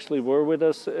project. They actually were with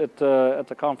us at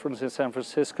the conference in San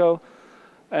Francisco,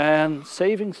 and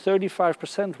saving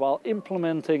 35% while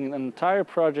implementing an entire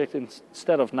project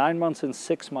instead of 9 months in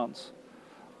 6 months.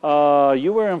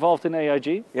 You were involved in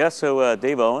AIG? Yeah, so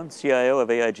Dave Owen, CIO of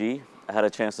AIG, I had a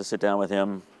chance to sit down with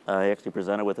him. He actually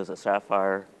presented with us at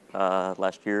Sapphire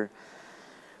last year.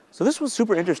 So this was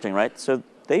super interesting, right? So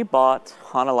they bought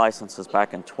HANA licenses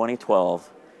back in 2012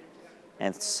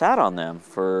 and sat on them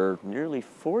for nearly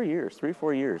 4 years, 3 or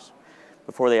 4 years,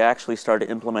 before they actually started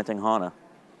implementing HANA.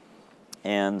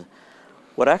 And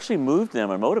what actually moved them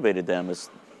or motivated them is,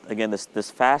 again,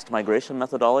 this fast migration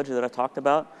methodology that I talked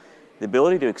about, the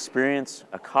ability to experience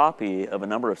a copy of a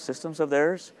number of systems of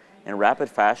theirs in rapid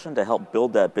fashion to help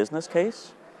build that business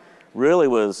case really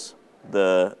was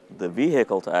the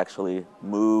vehicle to actually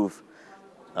move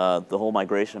the whole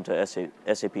migration to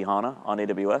SAP HANA on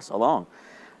AWS along.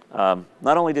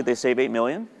 Not only did they save $8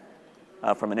 million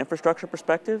from an infrastructure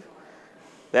perspective,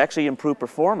 they actually improved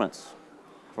performance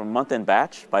from month-end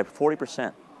batch by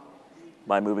 40%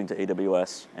 by moving to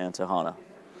AWS and to HANA.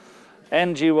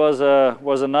 Engie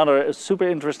was another super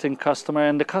interesting customer,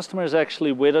 and the customer is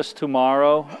actually with us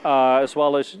tomorrow, as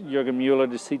well as Jürgen Müller,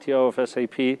 the CTO of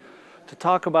SAP, to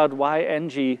talk about why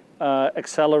Engie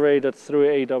accelerated through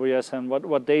AWS and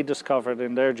what they discovered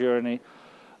in their journey.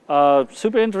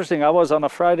 Super interesting. I was on a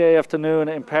Friday afternoon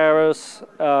in Paris.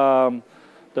 The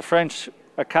French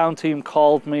account team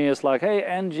called me. It's like, hey,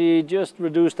 Engie just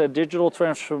reduced their digital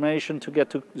transformation to get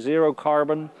to 0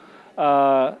 carbon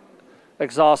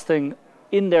exhausting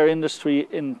in their industry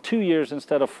in 2 years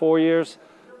instead of 4 years.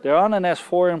 They're on an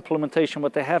S4 implementation,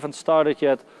 but they haven't started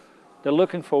yet. They're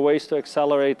looking for ways to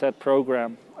accelerate that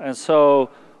program. And so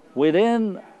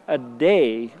within a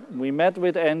day, we met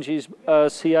with Engie's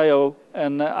CIO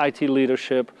and IT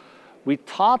leadership. We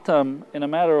taught them in a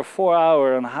matter of 4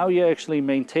 hours on how you actually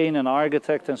maintain and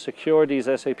architect and secure these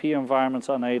SAP environments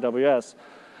on AWS.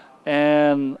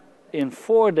 And in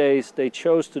 4 days, they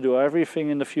chose to do everything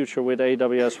in the future with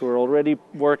AWS. We're already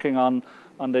working on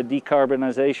the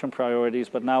decarbonization priorities,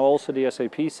 but now also the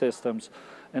SAP systems.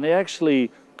 And they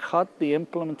actually cut the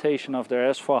implementation of their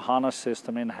S4HANA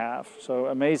system in half. So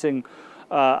amazing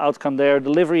outcome there.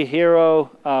 Delivery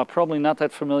Hero, probably not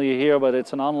that familiar here, but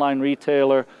it's an online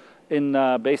retailer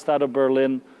based out of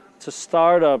Berlin. It's a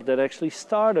startup that actually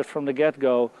started from the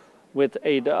get-go with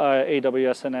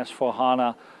AWS and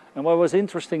S4HANA. And what was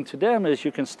interesting to them is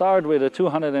you can start with a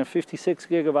 256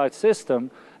 gigabyte system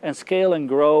and scale and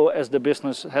grow as the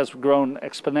business has grown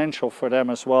exponential for them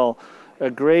as well.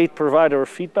 A great provider of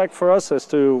feedback for us as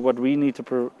to what we need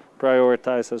to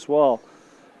prioritize as well.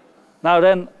 Now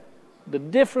then, the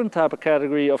different type of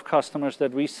category of customers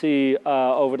that we see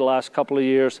over the last couple of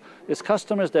years is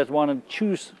customers that want to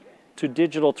choose to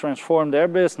digital transform their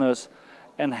business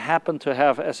and happen to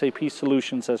have SAP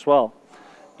solutions as well.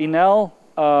 Enel,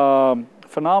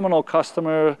 phenomenal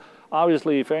customer,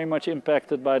 obviously very much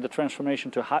impacted by the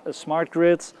transformation to smart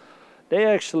grids. They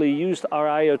actually used our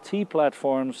IoT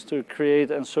platforms to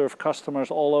create and serve customers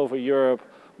all over Europe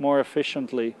more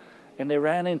efficiently. And they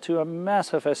ran into a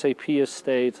massive SAP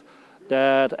estate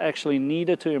that actually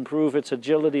needed to improve its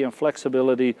agility and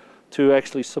flexibility to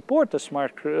actually support the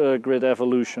smart grid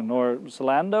evolution. Or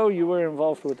Zalando, you were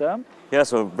involved with them? Yeah,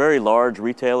 so a very large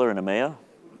retailer in EMEA,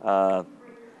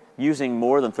 using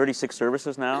more than 36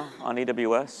 services now on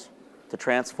AWS to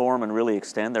transform and really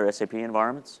extend their SAP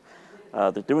environments.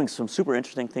 They're doing some super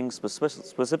interesting things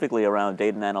specifically around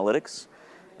data and analytics,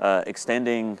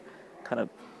 extending kind of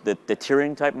the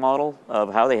tiering type model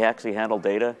of how they actually handle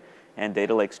data and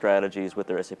data lake strategies with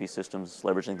their SAP systems,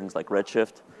 leveraging things like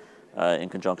Redshift in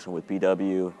conjunction with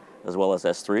BW as well as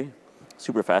S3.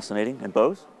 Super fascinating. And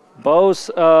Bose? Bose,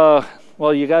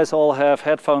 well, you guys all have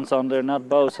headphones on. They're not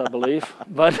Bose, I believe.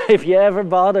 But if you ever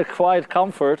bought a Quiet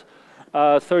Comfort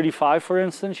 35, for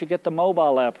instance, you get the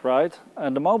mobile app, right?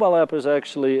 And the mobile app is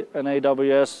actually an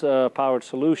AWS powered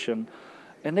solution.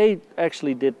 And they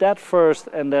actually did that first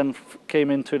and then came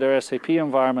into their SAP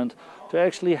environment to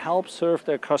actually help serve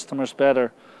their customers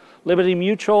better. Liberty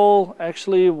Mutual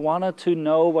actually wanted to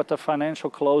know what the financial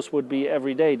close would be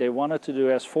every day. They wanted to do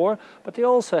S4, but they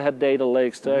also had data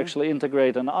lakes to actually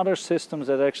integrate and other systems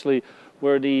that actually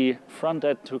were the front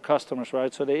end to customers,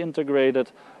 right? So they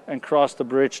integrated and crossed the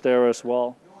bridge there as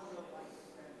well.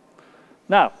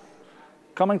 Now,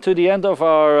 coming to the end of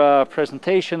our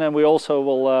presentation, and we also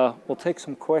will take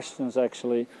some questions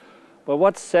actually. But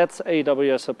what sets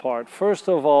AWS apart? First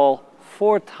of all,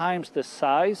 4 times the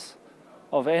size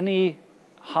of any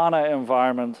HANA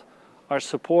environment are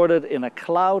supported in a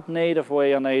cloud-native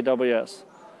way on AWS.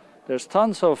 There's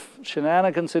tons of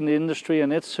shenanigans in the industry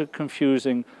and it's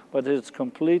confusing, but it's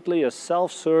completely a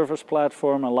self-service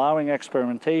platform allowing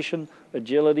experimentation,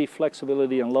 agility,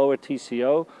 flexibility, and lower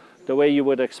TCO, the way you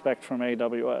would expect from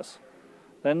AWS.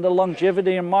 Then the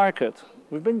longevity in market.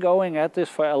 We've been going at this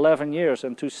for 11 years,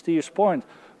 and to Steve's point,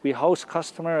 we host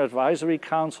customer advisory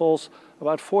councils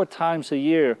about 4 times a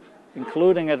year,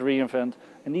 including at reInvent,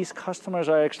 and these customers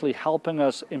are actually helping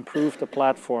us improve the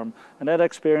platform, and that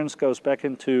experience goes back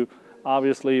into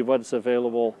obviously what's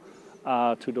available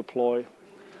to deploy.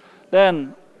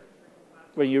 Then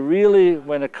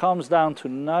when it comes down to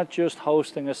not just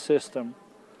hosting a system,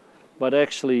 but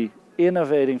actually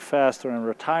innovating faster and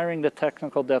retiring the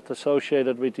technical debt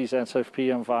associated with these SAP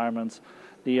environments,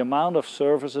 the amount of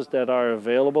services that are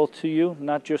available to you,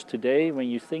 not just today when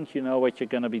you think you know what you're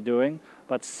going to be doing,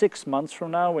 but 6 months from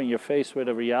now when you're faced with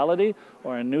a reality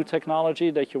or a new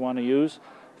technology that you want to use,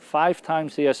 5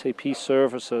 times the SAP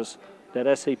services that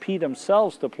SAP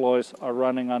themselves deploys are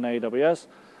running on AWS.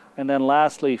 And then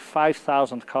lastly,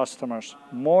 5,000 customers,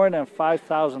 more than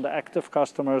 5,000 active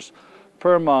customers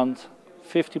per month,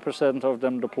 50% of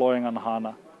them deploying on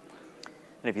HANA.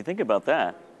 And if you think about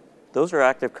that, those are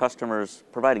active customers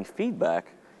providing feedback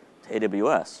to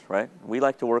AWS, right? We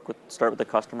like to start with the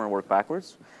customer and work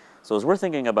backwards. So as we're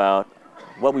thinking about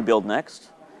what we build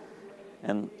next,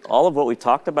 and all of what we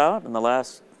talked about in the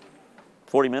last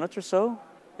 40 minutes or so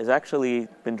has actually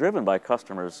been driven by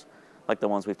customers like the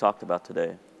ones we've talked about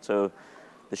today. So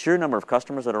the sheer number of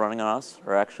customers that are running on us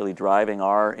are actually driving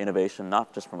our innovation,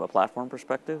 not just from a platform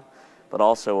perspective, but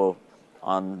also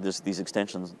on these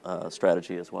extensions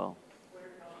strategy as well.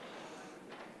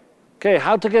 Okay,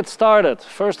 how to get started.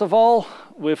 First of all,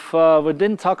 we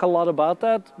didn't talk a lot about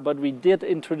that, but we did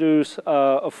introduce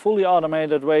a fully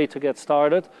automated way to get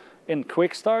started. In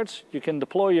Quick Starts, you can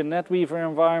deploy your NetWeaver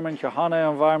environment, your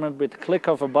HANA environment with the click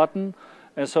of a button.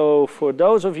 And so for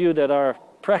those of you that are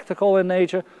practical in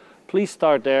nature, please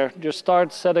start there. Just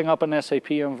start setting up an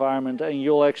SAP environment and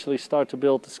you'll actually start to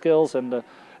build the skills and the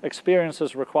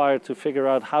experiences required to figure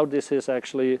out how this is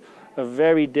actually a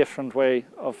very different way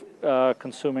of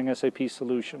consuming SAP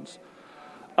solutions.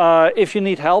 If you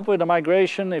need help with a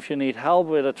migration, if you need help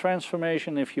with a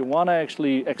transformation, if you want to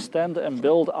actually extend and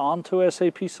build onto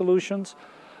SAP solutions,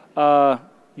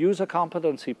 use a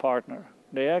competency partner.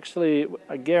 They actually,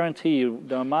 I guarantee you,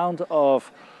 the amount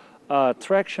of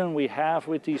traction we have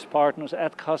with these partners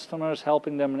at customers,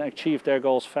 helping them achieve their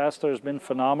goals faster has been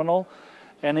phenomenal.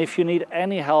 And if you need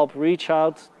any help, reach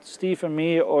out, Steve and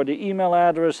me, or the email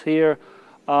address here,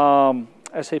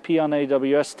 SAP on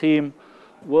AWS team.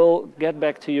 We'll get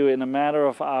back to you in a matter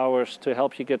of hours to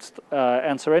help you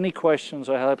answer any questions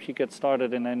or help you get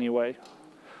started in any way.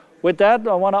 With that,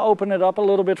 I want to open it up a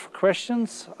little bit for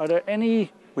questions. Are there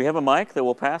any? We have a mic that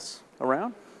we'll pass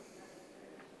around.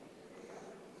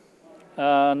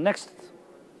 Next.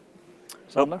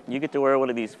 Oh, you get to wear one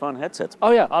of these fun headsets.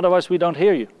 Oh yeah, otherwise we don't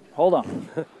hear you. Hold on.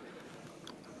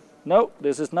 No,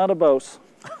 this is not a Bose.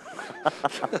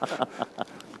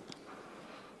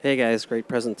 Hey guys, great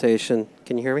presentation.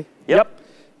 Can you hear me? Yep.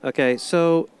 Okay,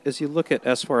 so as you look at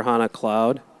S/4HANA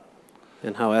Cloud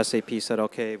and how SAP said,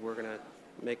 okay, we're going to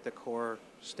make the core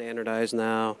standardized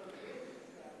now.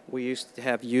 We used to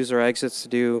have user exits to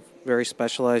do very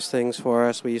specialized things for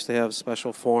us. We used to have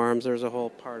special forms. There's a whole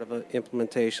part of an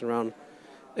implementation around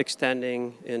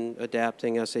extending and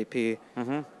adapting SAP.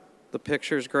 The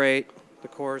picture's great, the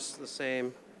core's the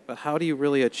same, but how do you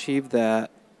really achieve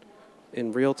that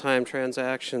in real-time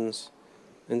transactions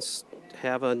and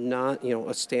have a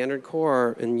a standard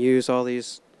core and use all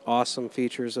these awesome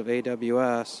features of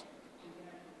AWS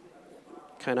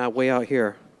kind of way out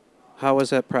here? How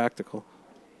is that practical?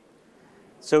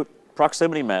 So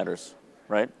proximity matters,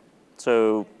 right?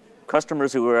 So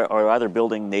customers who are either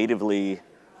building natively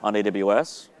on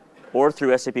AWS or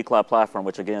through SAP Cloud Platform,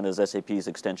 which again is SAP's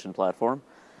extension platform,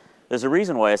 there's a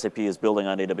reason why SAP is building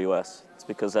on AWS. It's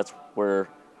because that's where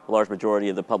a large majority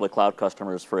of the public cloud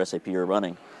customers for SAP are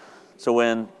running. So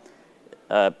when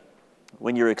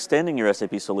you're extending your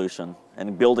SAP solution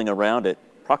and building around it,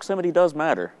 proximity does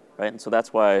matter, right? And so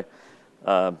that's why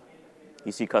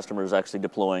you see customers actually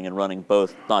deploying and running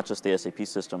both, not just the SAP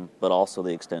system, but also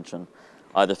the extension,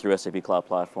 either through SAP Cloud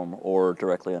Platform or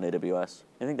directly on AWS.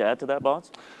 Anything to add to that,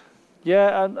 Bonds?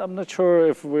 Yeah, I'm not sure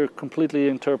if we're completely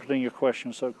interpreting your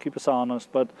question, so keep us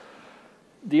honest. But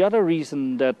the other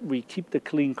reason that we keep the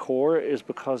clean core is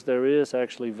because there is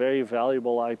actually very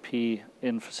valuable IP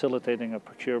in facilitating a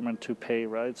procurement to pay,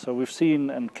 right? So we've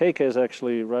seen, and KK is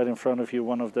actually right in front of you,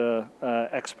 one of the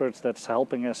experts that's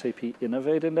helping SAP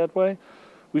innovate in that way.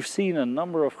 We've seen a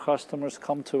number of customers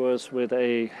come to us with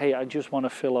hey, I just want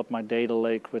to fill up my data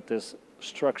lake with this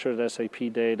structured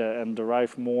SAP data and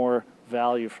derive more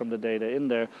value from the data in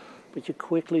there. But you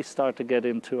quickly start to get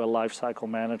into a lifecycle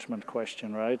management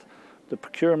question, right? The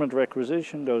procurement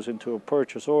requisition goes into a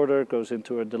purchase order, goes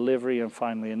into a delivery, and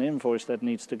finally an invoice that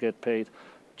needs to get paid.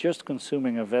 Just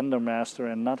consuming a vendor master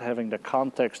and not having the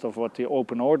context of what the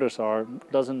open orders are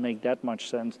doesn't make that much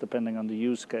sense depending on the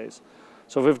use case.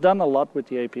 So we've done a lot with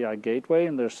the API Gateway,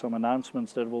 and there's some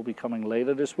announcements that will be coming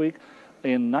later this week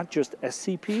in not just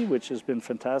SCP, which has been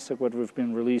fantastic, what we've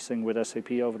been releasing with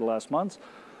SAP over the last months,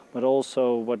 but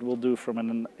also what we'll do from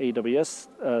an AWS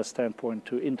standpoint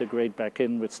to integrate back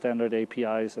in with standard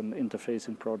APIs and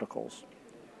interfacing protocols.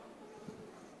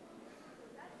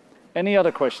 Any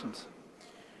other questions?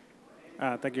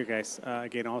 Thank you, guys.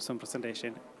 Again, awesome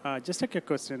presentation. Just a quick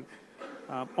question.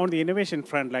 On the innovation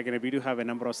front, we do have a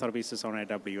number of services on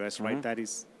AWS, right? That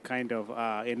is kind of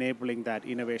enabling that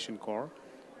innovation core.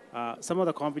 Some of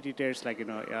the competitors,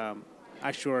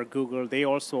 Azure, Google, they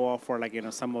also offer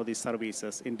some of these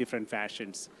services in different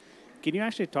fashions. Can you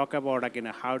actually talk about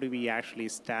how do we actually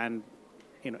stand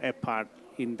apart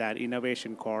in that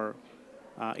innovation core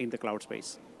in the cloud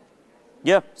space?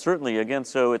 Yeah, certainly. Again,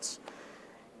 so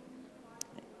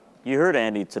you heard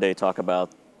Andy today talk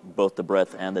about both the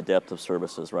breadth and the depth of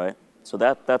services, right? So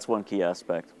that's one key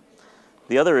aspect.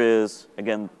 The other is,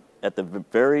 again, at the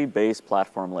very base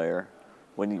platform layer,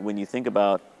 when you think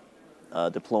about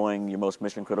deploying your most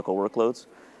mission-critical workloads.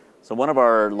 So one of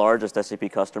our largest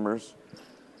SAP customers,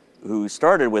 who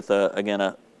started with,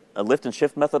 a lift and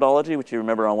shift methodology, which you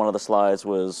remember on one of the slides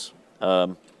was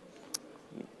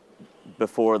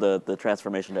before the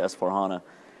transformation to S4HANA.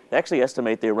 They actually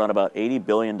estimate they run about $80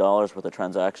 billion worth of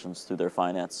transactions through their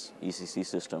finance ECC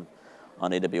system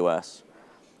on AWS,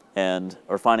 and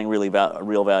are finding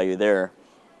real value there.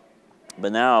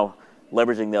 But now,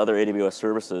 leveraging the other AWS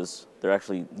services, they're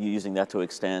actually using that to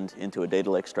extend into a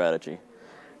data lake strategy.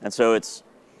 And so it's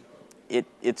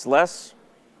less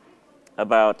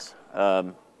about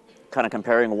kind of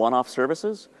comparing one-off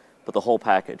services, but the whole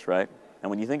package, right? And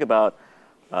when you think about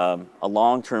a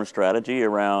long-term strategy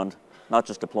around not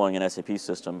just deploying an SAP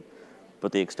system,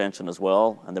 but the extension as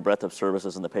well, and the breadth of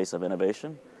services and the pace of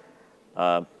innovation,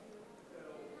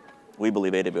 we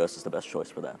believe AWS is the best choice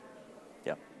for that.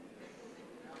 Yeah.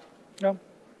 Yeah.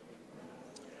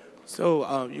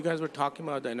 So you guys were talking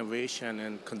about the innovation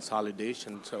and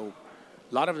consolidation. So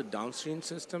a lot of the downstream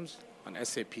systems on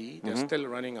SAP, they're still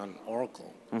running on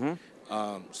Oracle.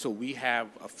 So we have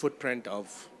a footprint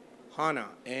of HANA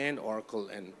and Oracle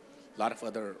and a lot of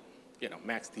other,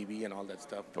 MaxDB and all that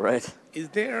stuff. Right. Is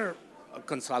there a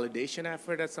consolidation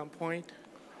effort at some point?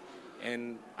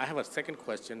 And I have a second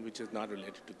question, which is not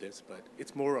related to this, but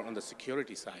it's more on the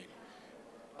security side.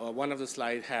 One of the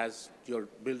slides has your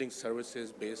building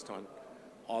services based on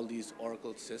all these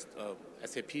Oracle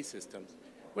SAP systems.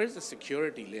 Where does the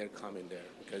security layer come in there?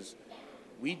 Because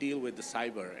we deal with the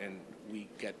cyber and we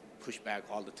get pushback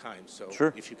all the time. So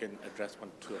sure. If you can address one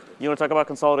or two of those. You want to talk about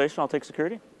consolidation? I'll take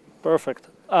security. Perfect.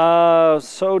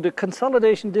 So the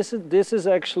consolidation, this is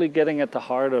actually getting at the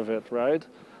heart of it, right?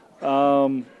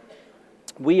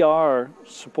 We are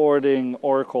supporting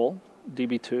Oracle,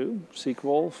 DB2,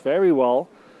 SQL very well.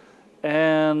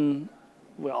 And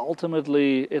well,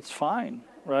 ultimately, it's fine,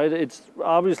 right? It's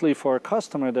obviously for a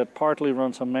customer that partly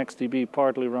runs on MaxDB,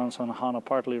 partly runs on HANA,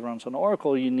 partly runs on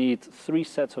Oracle, you need 3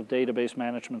 sets of database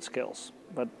management skills.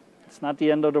 But it's not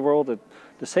the end of the world.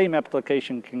 The same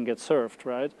application can get served,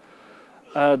 right?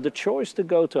 The choice to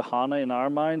go to HANA in our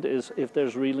mind is if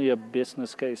there's really a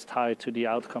business case tied to the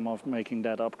outcome of making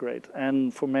that upgrade.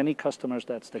 And for many customers,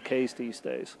 that's the case these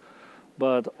days.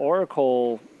 But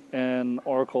Oracle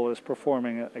is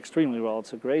performing extremely well.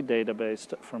 It's a great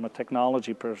database from a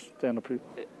technology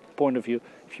point of view.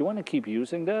 If you want to keep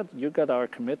using that, you got our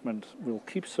commitment. We'll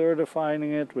keep certifying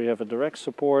it. We have a direct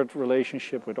support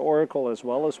relationship with Oracle as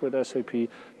well as with SAP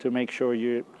to make sure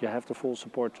you have the full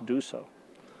support to do so.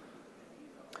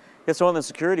 Yeah, so on the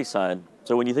security side,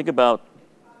 so when you think about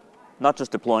not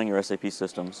just deploying your SAP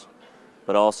systems,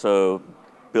 but also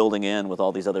building in with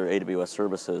all these other AWS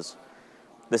services,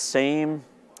 the same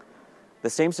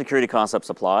security concepts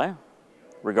apply,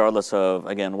 regardless of,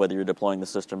 again, whether you're deploying the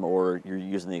system or you're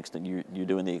using you're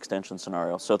doing the extension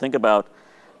scenario. So think about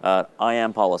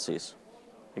IAM policies.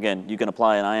 Again, you can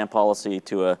apply an IAM policy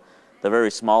to the very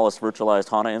smallest virtualized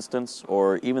HANA instance,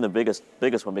 or even the biggest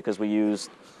one, because we use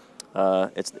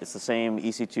it's the same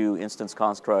EC2 instance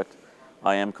construct,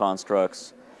 IAM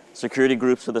constructs. Security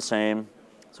groups are the same,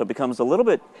 so it becomes a little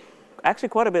bit, actually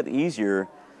quite a bit easier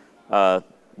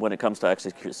when it comes to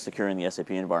actually securing the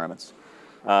SAP environments.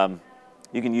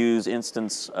 You can use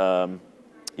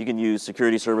you can use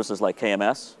security services like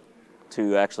KMS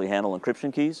to actually handle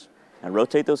encryption keys and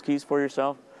rotate those keys for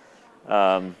yourself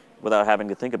without having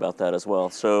to think about that as well.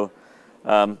 So,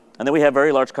 and then we have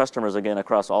very large customers, again,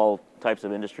 across all types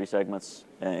of industry segments,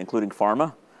 including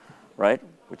pharma, right?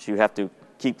 Which you have to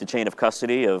keep the chain of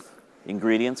custody of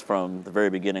ingredients from the very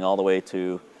beginning all the way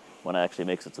to when it actually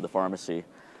makes it to the pharmacy.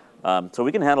 So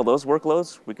we can handle those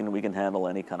workloads. We can handle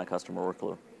any kind of customer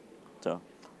workload. So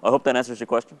I hope that answers your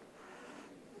question.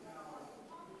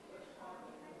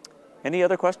 Any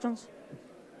other questions?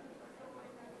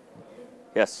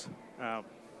 Yes.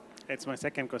 It's my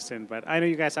second question, but I know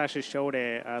you guys actually showed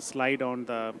a slide on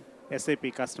the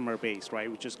SAP customer base, right,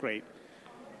 which is great.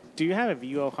 Do you have a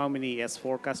view of how many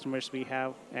S4 customers we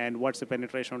have, and what's the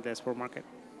penetration of the S4 market?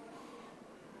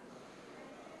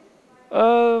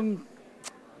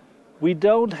 We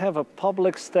don't have a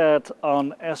public stat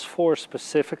on S4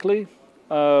 specifically.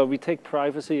 We take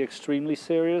privacy extremely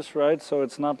serious, right? So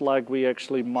it's not like we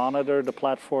actually monitor the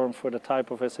platform for the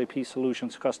type of SAP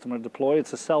solutions customer deploy.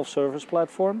 It's a self-service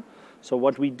platform. So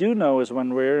what we do know is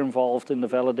when we're involved in the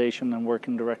validation and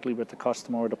working directly with the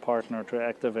customer or the partner to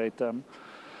activate them.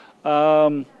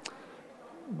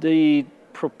 The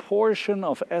proportion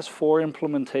of S4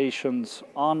 implementations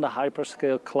on the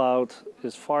hyperscale cloud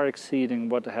is far exceeding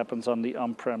what happens on the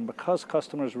on-prem, because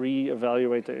customers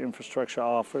reevaluate their infrastructure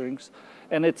offerings,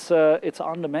 and it's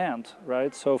on demand,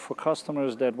 right? So for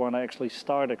customers that want to actually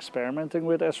start experimenting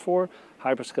with S4,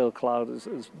 hyperscale cloud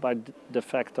is by de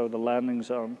facto the landing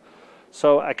zone.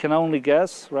 So I can only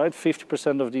guess, right?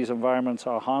 50% of these environments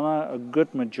are HANA. A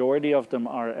good majority of them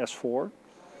are S4.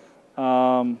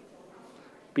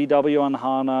 BW on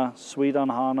HANA, Suite on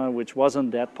HANA, which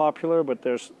wasn't that popular, but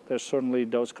there's certainly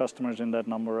those customers in that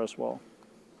number as well.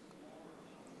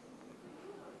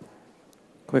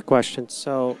 Quick question.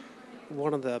 So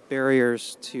one of the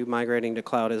barriers to migrating to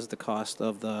cloud is the cost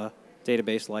of the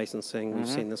database licensing. We've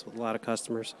seen this with a lot of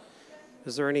customers.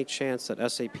 Is there any chance that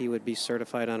SAP would be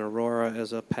certified on Aurora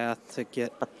as a path to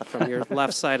get from your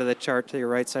left side of the chart to your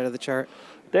right side of the chart?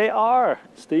 They are,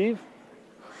 Steve.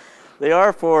 They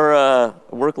are for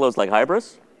workloads like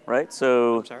Hybris, right?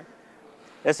 So I'm sorry?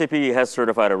 SAP has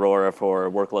certified Aurora for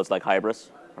workloads like Hybris,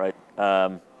 right?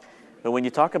 But when you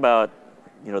talk about,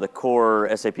 the core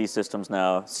SAP systems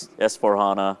now,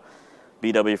 S4HANA,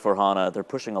 BW for HANA, they're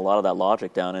pushing a lot of that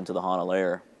logic down into the HANA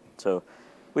layer. So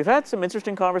we've had some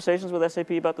interesting conversations with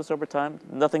SAP about this over time.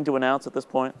 Nothing to announce at this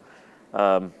point,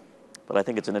 but I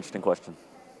think it's an interesting question.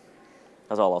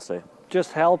 That's all I'll say.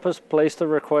 Just help us place the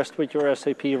request with your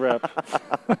SAP rep.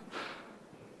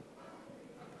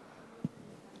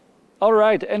 All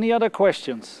right, any other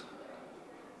questions?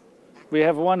 We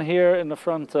have one here in the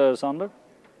front, Sander.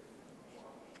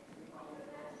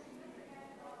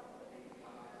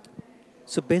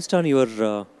 So based on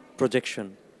your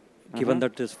projection, given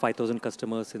that there's 5,000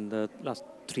 customers in the last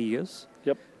 3 years,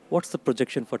 Yep. What's the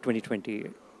projection for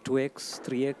 2020? 2x,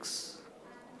 3x?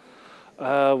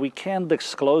 We can't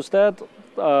disclose that,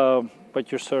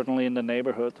 but you're certainly in the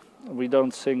neighborhood. We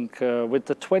don't think, with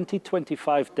the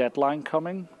 2025 deadline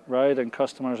coming, right, and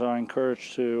customers are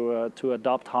encouraged to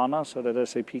adopt HANA so that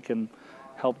SAP can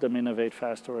help them innovate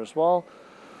faster as well.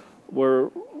 we're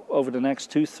over the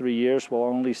next 2-3 years, we'll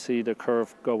only see the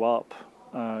curve go up,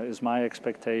 is my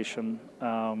expectation.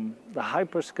 The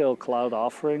hyperscale cloud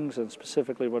offerings, and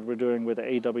specifically what we're doing with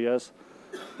AWS,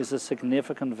 is a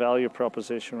significant value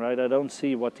proposition, right? I don't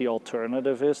see what the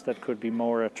alternative is that could be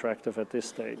more attractive at this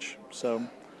stage. So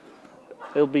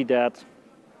it'll be that.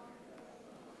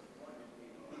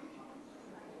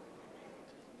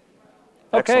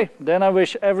 Okay, then I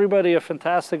wish everybody a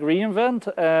fantastic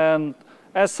reInvent, and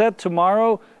as said,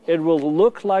 tomorrow it will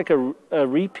look like a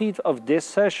repeat of this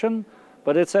session,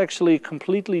 but it's actually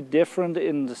completely different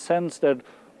in the sense that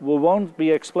we won't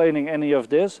be explaining any of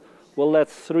this. We'll let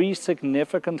 3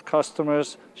 significant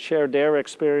customers share their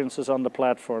experiences on the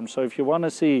platform. So if you want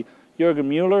to see Jürgen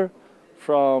Müller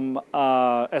from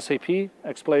SAP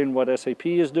explain what SAP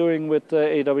is doing with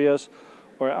AWS,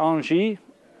 or Angie,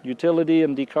 utility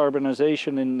and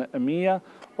decarbonization in EMEA,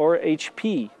 or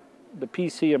HP, the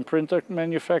PC and printer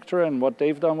manufacturer, and what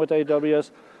they've done with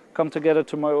AWS, come together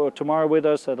tomorrow with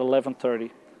us at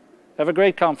 11:30. Have a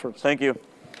great conference. Thank you.